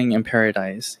be living in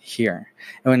paradise here,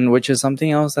 and which is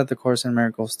something else that the Course in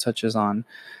Miracles touches on,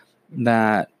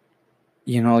 that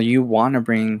you want to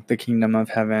bring the kingdom of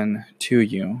heaven to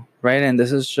you, right? And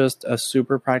this is just a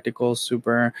super practical,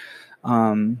 super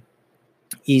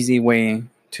easy way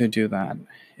to do that,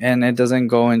 and it doesn't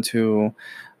go into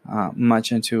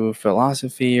much into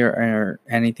philosophy or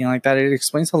anything like that. It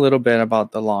explains a little bit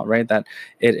about the law, right? That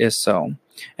it is so.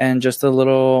 And just a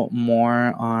little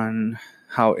more on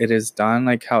how it is done,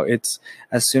 like how it's,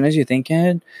 as soon as you think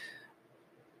it,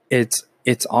 it's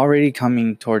it's already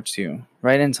coming towards you,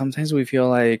 right? And sometimes we feel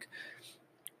like,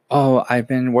 oh, I've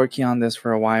been working on this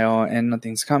for a while and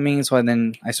nothing's coming. So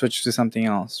then I switch to something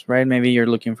else, right? Maybe you're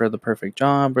looking for the perfect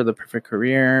job or the perfect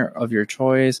career of your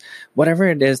choice. Whatever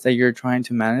it is that you're trying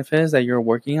to manifest, that you're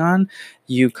working on,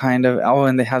 you kind of, oh,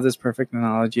 and they have this perfect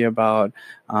analogy about,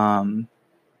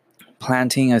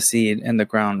 planting a seed in the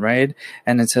ground, right?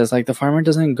 And it says like the farmer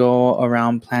doesn't go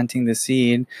around planting the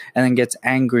seed and then gets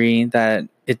angry that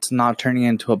it's not turning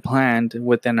into a plant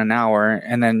within an hour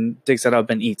and then digs it up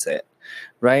and eats it,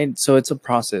 right? So it's a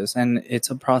process, and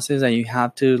it's a process that you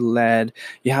have to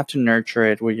nurture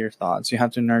it with your thoughts. You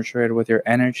have to nurture it with your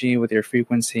energy, with your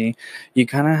frequency. You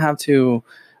kind of have to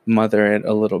mother it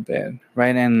a little bit,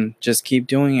 right? And just keep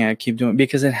doing it,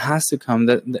 because it has to come.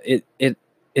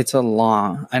 It's a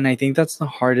law. And I think that's the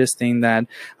hardest thing that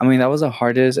was the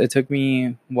hardest. It took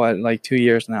me, like 2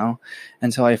 years now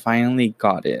until I finally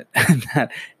got it,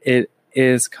 that it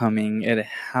is coming. It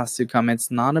has to come. It's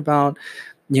not about,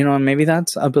 and maybe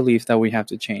that's a belief that we have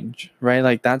to change, right?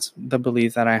 Like that's the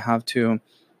belief that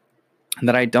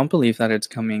that I don't believe that it's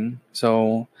coming.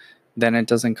 So then it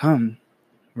doesn't come,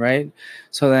 right?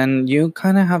 So then you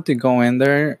kind of have to go in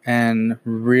there and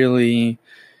really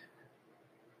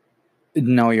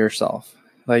know yourself.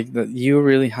 Like you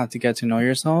really have to get to know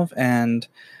yourself and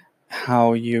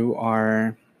how you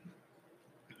are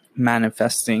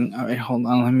manifesting. All right, hold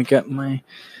on. Let me get my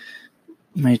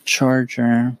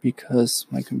charger because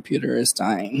my computer is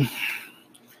dying.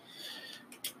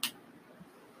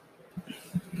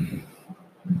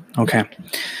 Okay.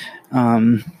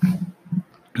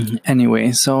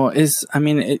 Anyway, so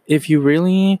if you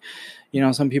really,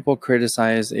 some people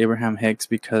criticize Abraham Hicks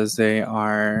because they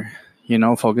are,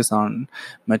 focused on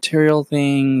material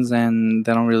things and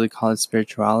they don't really call it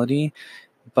spirituality.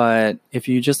 But if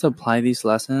you just apply these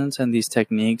lessons and these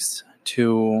techniques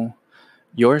to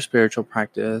your spiritual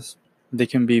practice, they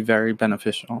can be very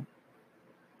beneficial.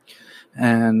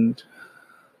 And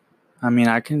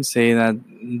I can say that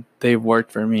they've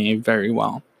worked for me very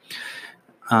well.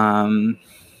 When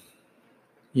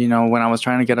I was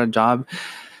trying to get a job,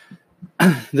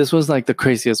 this was like the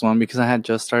craziest one because I had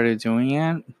just started doing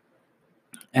it.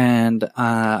 And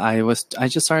I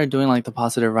just started doing like the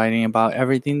positive writing about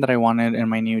everything that I wanted in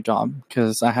my new job,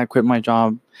 because I had quit my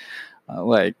job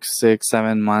like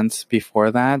 6-7 months before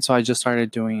that. So I just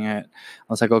started doing it. I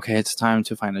was like, okay, it's time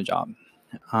to find a job.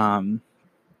 And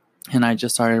I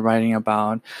just started writing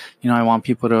about, I want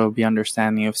people to be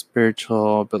understanding of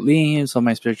spiritual beliefs, of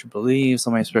my spiritual beliefs,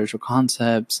 of my spiritual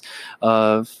concepts,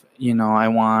 of, I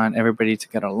want everybody to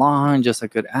get along, just a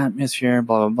good atmosphere,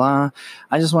 blah, blah, blah.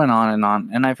 I just went on,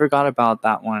 and I forgot about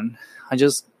that one. I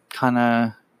just kind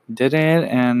of did it,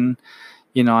 and,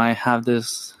 I have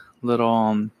this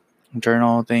little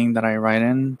journal thing that I write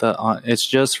in. It's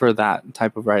just for that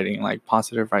type of writing, like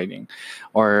positive writing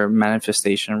or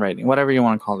manifestation writing, whatever you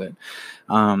want to call it.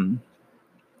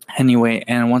 Anyway,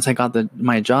 and once I got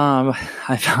my job,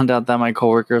 I found out that my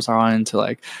coworkers are all into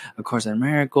like A Course in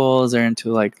Miracles. They're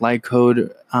into like light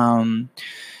code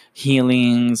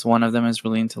healings. One of them is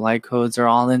really into light codes. They're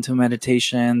all into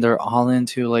meditation. They're all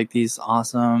into like these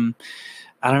awesome,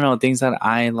 I don't know, things that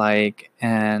I like.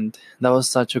 And that was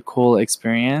such a cool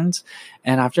experience.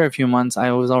 And after a few months,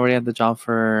 I was already at the job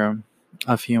for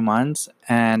a few months,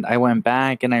 and I went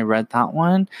back and I read that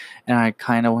one, and I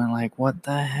kind of went like, what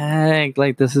the heck?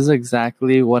 Like, this is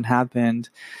exactly what happened.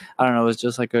 I don't know. It was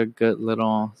just like a good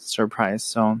little surprise.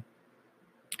 So,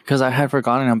 because I had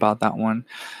forgotten about that one,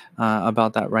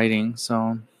 about that writing.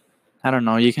 So, I don't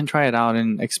know. You can try it out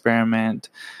and experiment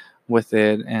with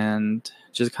it and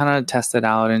just kind of test it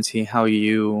out and see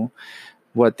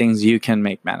what things you can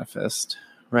make manifest,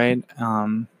 right?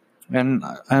 And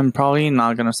I'm probably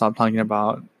not going to stop talking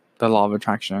about the law of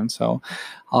attraction, so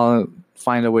I'll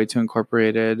find a way to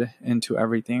incorporate it into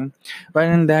everything, right?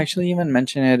 And they actually even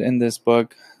mention it in this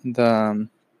book, the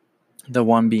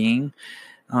One Being.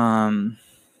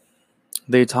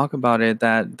 They talk about it,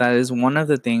 that is one of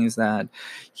the things that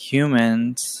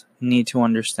humans need to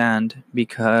understand,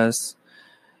 because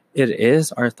it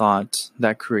is our thoughts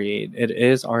that create. It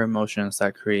is our emotions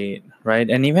that create, right?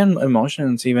 And even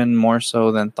emotions, even more so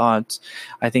than thoughts.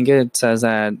 I think it says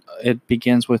that it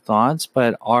begins with thoughts,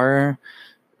 but our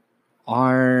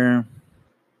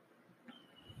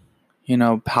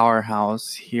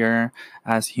powerhouse here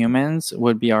as humans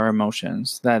would be our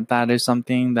emotions. That is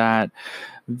something that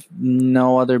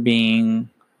no other being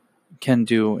can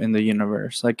do in the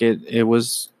universe. Like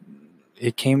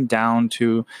it came down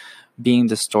to being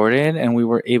distorted, and we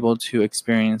were able to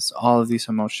experience all of these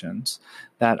emotions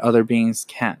that other beings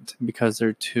can't, because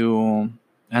they're too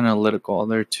analytical.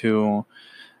 They're too,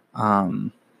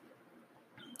 um,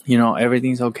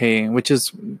 everything's okay, which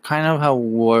is kind of how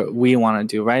what we want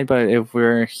to do, right? But if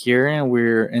we're here and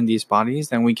we're in these bodies,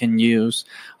 then we can use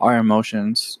our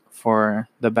emotions for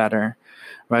the better,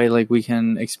 right? Like we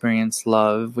can experience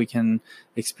love, we can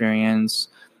experience,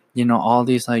 all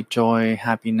these like joy,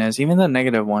 happiness, even the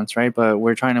negative ones, right? But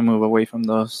we're trying to move away from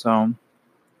those. So,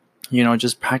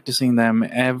 just practicing them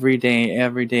every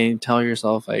day. Tell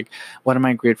yourself, like, what am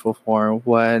I grateful for?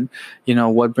 What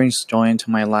brings joy into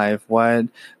my life?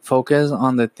 Focus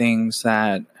on the things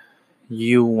that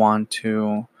you want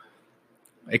to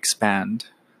expand,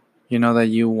 that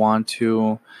you want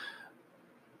to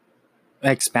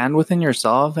expand within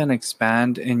yourself and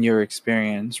expand in your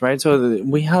experience, right? So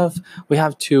we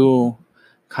have two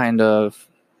kind of,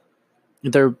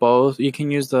 they're both, you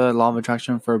can use the law of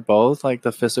attraction for both, like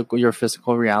your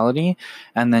physical reality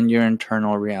and then your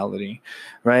internal reality,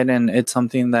 right? And it's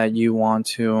something that you want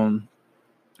to,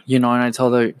 and I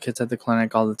tell the kids at the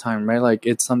clinic all the time, right? Like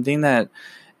it's something that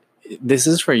this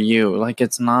is for you. Like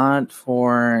it's not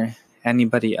for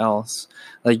anybody else.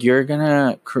 Like you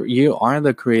are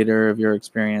the creator of your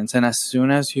experience. And as soon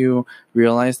as you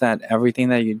realize that everything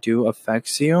that you do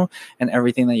affects you and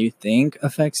everything that you think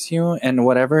affects you and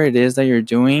whatever it is that you're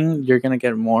doing, you're going to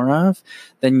get more of,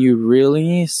 then you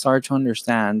really start to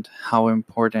understand how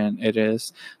important it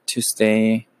is to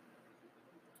stay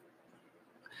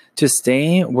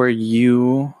where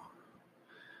you,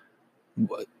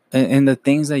 and the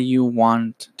things that you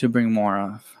want to bring more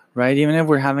of, right? Even if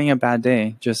we're having a bad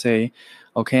day, just say,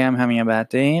 okay, I'm having a bad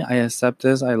day. I accept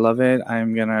this. I love it.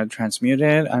 I'm going to transmute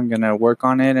it. I'm going to work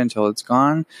on it until it's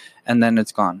gone. And then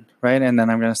it's gone, right? And then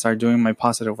I'm going to start doing my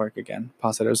positive work again.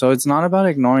 Positive. So it's not about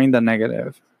ignoring the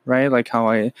negative, right? Like how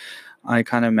I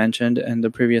kind of mentioned in the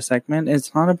previous segment.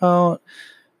 It's not about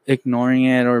ignoring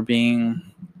it or being,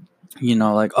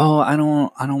 like, oh, I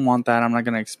don't want that, I'm not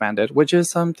going to expand it, which is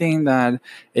something that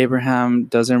Abraham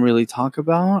doesn't really talk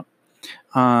about.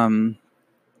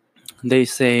 They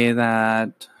say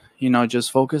that,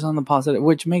 just focus on the positive,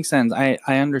 which makes sense. I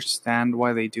understand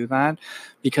why they do that,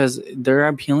 because they're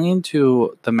appealing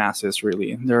to the masses,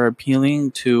 really. They're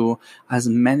appealing to as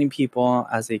many people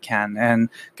as they can. And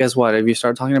guess what? If you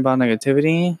start talking about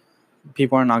negativity,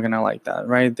 people are not going to like that,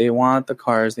 right? They want the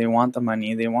cars, they want the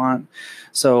money, they want,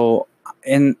 so,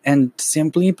 and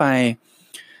simply by,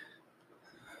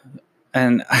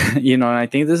 and I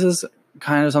think this is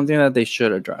kind of something that they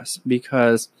should address,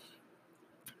 because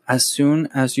as soon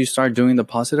as you start doing the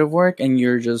positive work and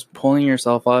you're just pulling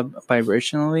yourself up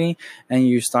vibrationally and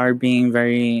you start being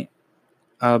very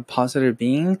positive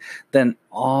being, then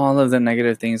all of the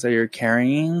negative things that you're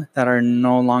carrying that are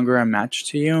no longer a match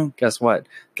to you, guess what?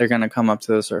 They're going to come up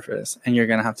to the surface and you're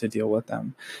going to have to deal with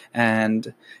them.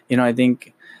 And, I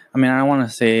think, I don't want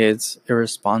to say it's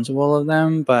irresponsible of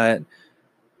them, but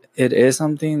it is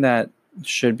something that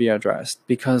should be addressed,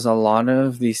 because a lot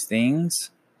of these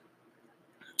things,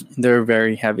 they're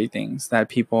very heavy things that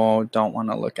people don't want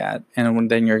to look at. And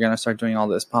then you're going to start doing all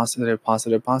this positive,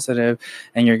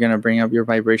 and you're going to bring up your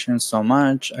vibration so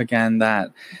much again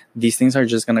that these things are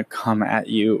just going to come at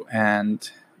you. And,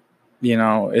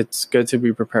 it's good to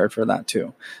be prepared for that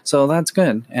too. So that's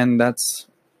good. And that's,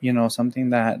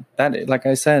 something that, like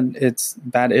I said,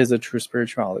 that is a true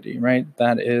spirituality, right?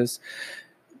 That is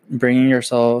bringing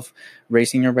yourself,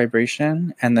 raising your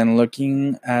vibration, and then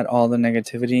looking at all the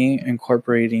negativity,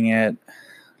 incorporating it,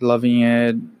 loving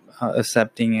it,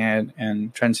 accepting it,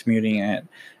 and transmuting it,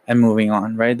 and moving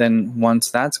on, right? Then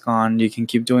once that's gone, you can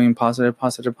keep doing positive,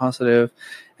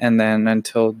 and then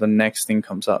until the next thing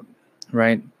comes up,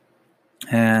 right?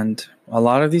 And a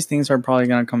lot of these things are probably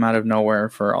going to come out of nowhere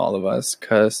for all of us,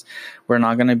 because we're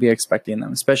not going to be expecting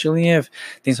them, especially if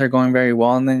things are going very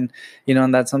well. And then,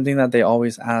 and that's something that they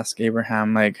always ask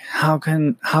Abraham, like, how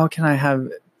can I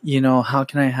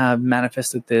have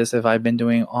manifested this if I've been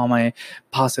doing all my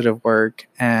positive work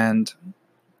and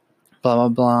blah, blah,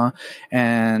 blah.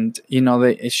 And,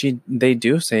 they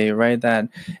do say, right, that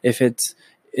if it's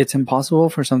impossible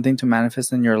for something to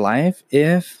manifest in your life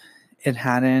if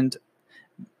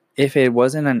it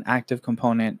wasn't an active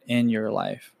component in your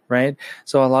life, right?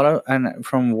 So and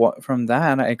from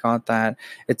that I got that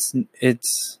it's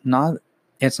not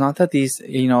that these,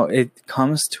 it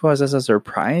comes to us as a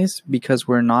surprise, because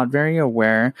we're not very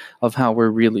aware of how we're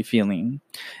really feeling.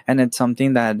 And it's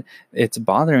something that it's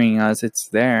bothering us. It's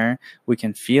there. We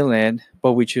can feel it,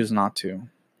 but we choose not to.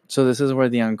 So this is where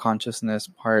the unconsciousness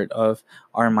part of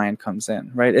our mind comes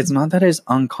in, right? It's not that it's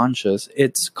unconscious.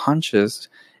 It's conscious.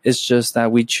 It's just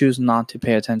that we choose not to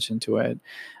pay attention to it.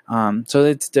 So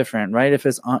it's different, right? If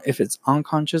it's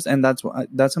unconscious, and that's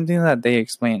something that they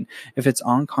explain. If it's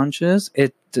unconscious,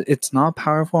 it's not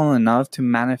powerful enough to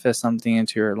manifest something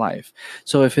into your life.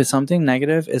 So if it's something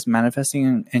negative is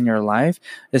manifesting in your life,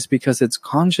 it's because it's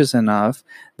conscious enough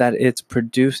that it's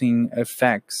producing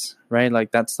effects, right?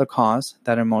 Like that's the cause.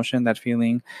 That emotion, that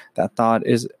feeling, that thought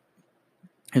is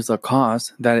the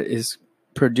cause that is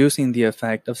producing the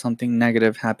effect of something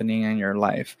negative happening in your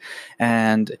life.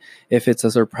 And if it's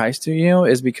a surprise to you,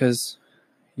 is because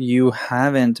you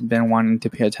haven't been wanting to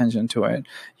pay attention to it.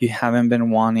 You haven't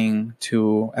been wanting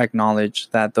to acknowledge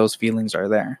that those feelings are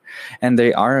there and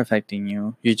they are affecting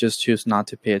you. You just choose not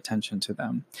to pay attention to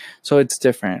them. So it's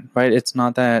different, right? It's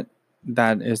not that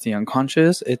that is the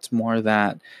unconscious. It's more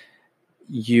that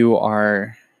you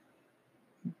are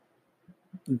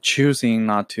choosing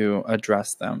not to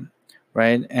address them,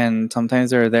 right? And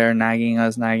sometimes they're there nagging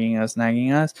us,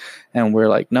 and we're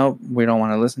like, nope, we don't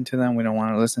want to listen to them. We don't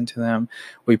want to listen to them.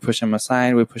 We push them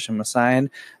aside. We push them aside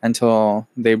until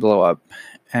they blow up,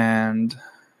 and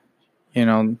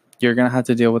you're gonna have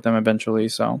to deal with them eventually.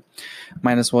 So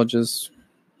might as well just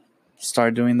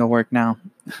start doing the work now.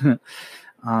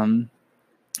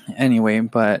 Anyway,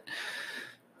 but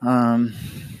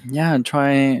yeah,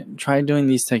 try doing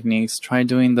these techniques. Try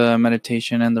doing the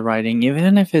meditation and the writing,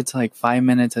 even if it's like 5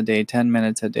 minutes a day, 10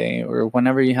 minutes a day, or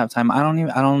whenever you have time. I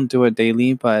don't do it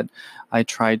daily, but I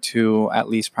try to at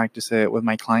least practice it with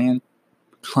my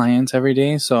clients every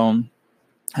day, so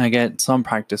I get some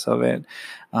practice of it.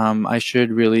 I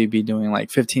should really be doing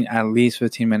like at least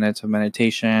 15 minutes of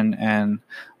meditation, and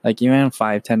like even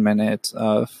 5-10 minutes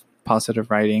of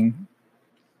positive writing.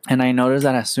 And I noticed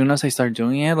that as soon as I start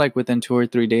doing it, like within 2 or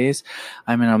 3 days,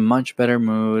 I'm in a much better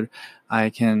mood. I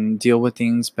can deal with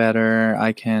things better.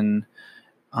 I can,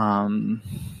 I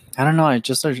don't know. I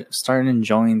just start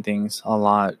enjoying things a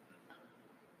lot.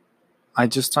 I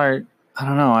don't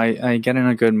know. I get in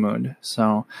a good mood.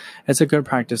 So it's a good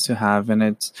practice to have. And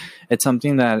it's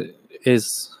something that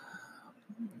is,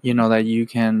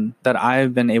 that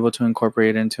I've been able to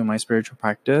incorporate into my spiritual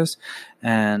practice.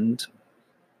 And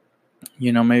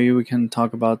maybe we can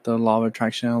talk about the law of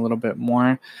attraction a little bit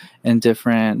more in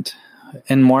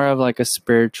more of like a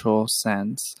spiritual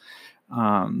sense,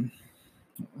 on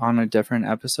a different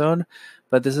episode.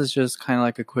 But this is just kind of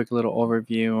like a quick little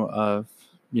overview of,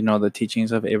 the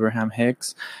teachings of Abraham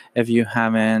Hicks. If you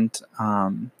haven't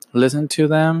listened to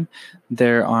them,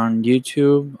 they're on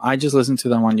YouTube. I just listened to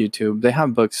them on YouTube. They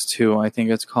have books too. I think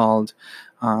it's called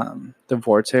The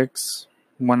Vortex.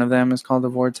 One of them is called The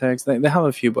Vortex. They have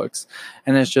a few books,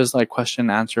 and it's just like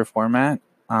question answer format.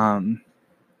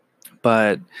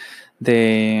 But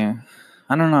I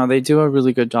don't know, they do a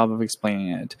really good job of explaining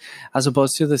it. As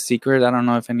opposed to The Secret, I don't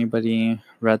know if anybody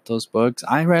read those books.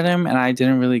 I read them and I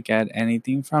didn't really get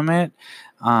anything from it.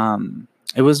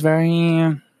 It was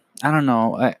very, I don't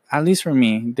know, at least for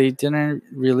me, they didn't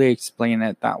really explain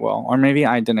it that well. Or maybe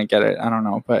I didn't get it, I don't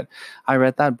know. But I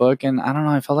read that book and I don't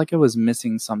know, I felt like it was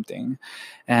missing something.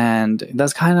 And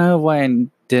that's kind of why I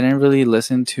didn't really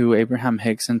listen to Abraham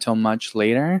Hicks until much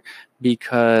later,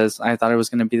 because I thought it was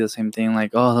going to be the same thing,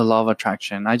 like, oh, the law of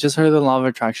attraction. I just heard the law of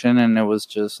attraction and it was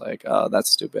just like, oh,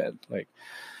 that's stupid. Like,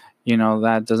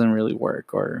 that doesn't really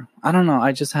work. Or I don't know.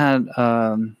 I just had,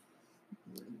 I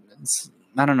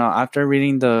don't know. After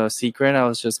reading The Secret, I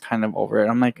was just kind of over it.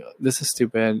 I'm like, this is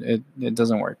stupid. It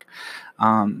doesn't work.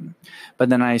 But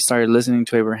then I started listening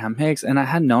to Abraham Hicks, and I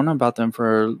had known about them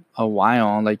for a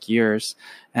while, like years,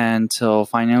 until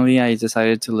finally I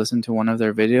decided to listen to one of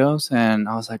their videos, and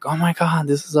I was like, oh my God,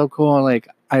 this is so cool. Like,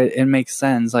 it makes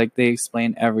sense. Like, they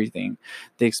explain everything.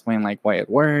 They explain like why it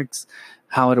works,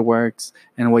 how it works,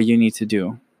 and what you need to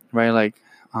do, right? Like,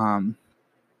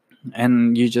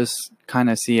 and you just kind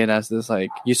of see it as this, like,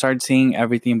 you start seeing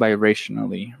everything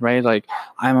vibrationally, right? Like,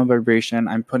 I'm a vibration,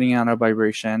 I'm putting out a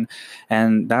vibration,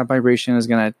 and that vibration is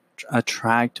going to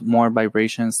attract more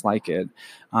vibrations like it.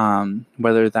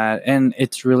 Whether that, and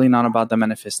it's really not about the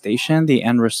manifestation, the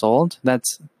end result.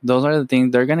 Those are the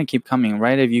things, they're going to keep coming,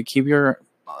 right? If you keep your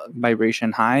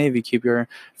vibration high, if you keep your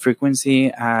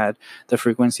frequency at the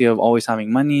frequency of always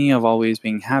having money, of always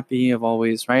being happy, of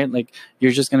always, right? Like,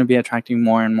 you're just going to be attracting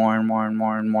more and more and more and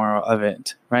more and more of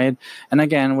it, right? And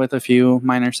again, with a few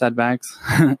minor setbacks,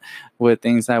 with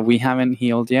things that we haven't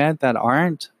healed yet, that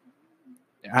aren't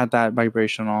at that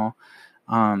vibrational,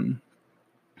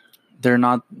 they're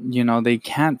not, they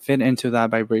can't fit into that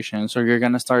vibration. So you're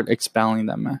going to start expelling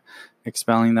them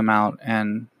out.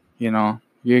 And,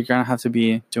 you're going to have to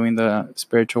be doing the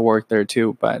spiritual work there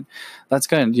too. But that's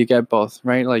good. You get both,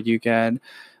 right? Like, you get,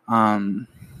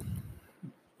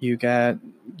 you get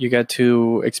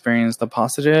to experience the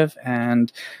positive,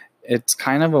 and it's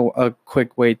kind of a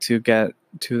quick way to get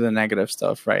to the negative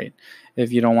stuff, right?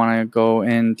 If you don't want to go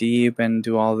in deep and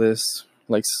do all this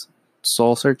like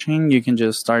soul searching, you can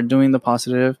just start doing the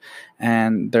positive,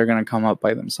 and they're gonna come up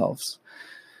by themselves.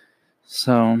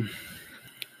 So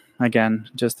again,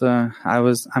 just I'm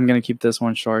gonna keep this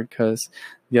one short because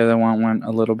the other one went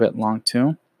a little bit long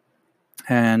too.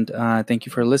 And thank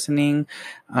you for listening.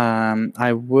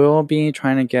 I will be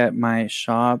trying to get my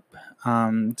shop,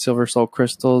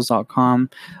 silversoulcrystals.com,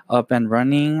 up and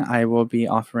running. I will be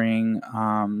offering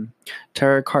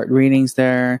tarot card readings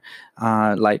there,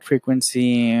 light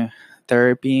frequency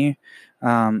therapy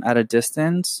at a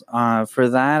distance. For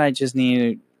that, I just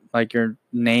need like your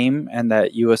name and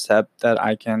that you accept that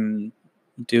I can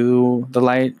do the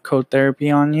light code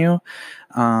therapy on you.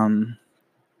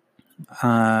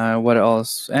 What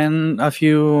else? And a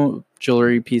few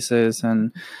jewelry pieces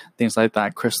and things like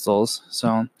that, crystals.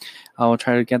 So I will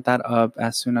try to get that up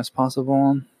as soon as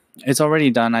possible. It's already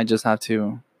done. I just have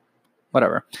to,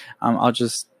 whatever. I'll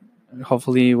just,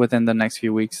 hopefully within the next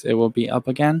few weeks, it will be up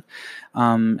again.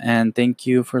 And thank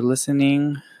you for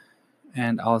listening.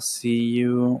 And I'll see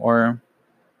you, or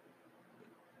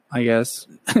I guess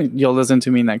you'll listen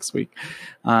to me next week.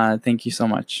 Thank you so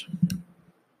much.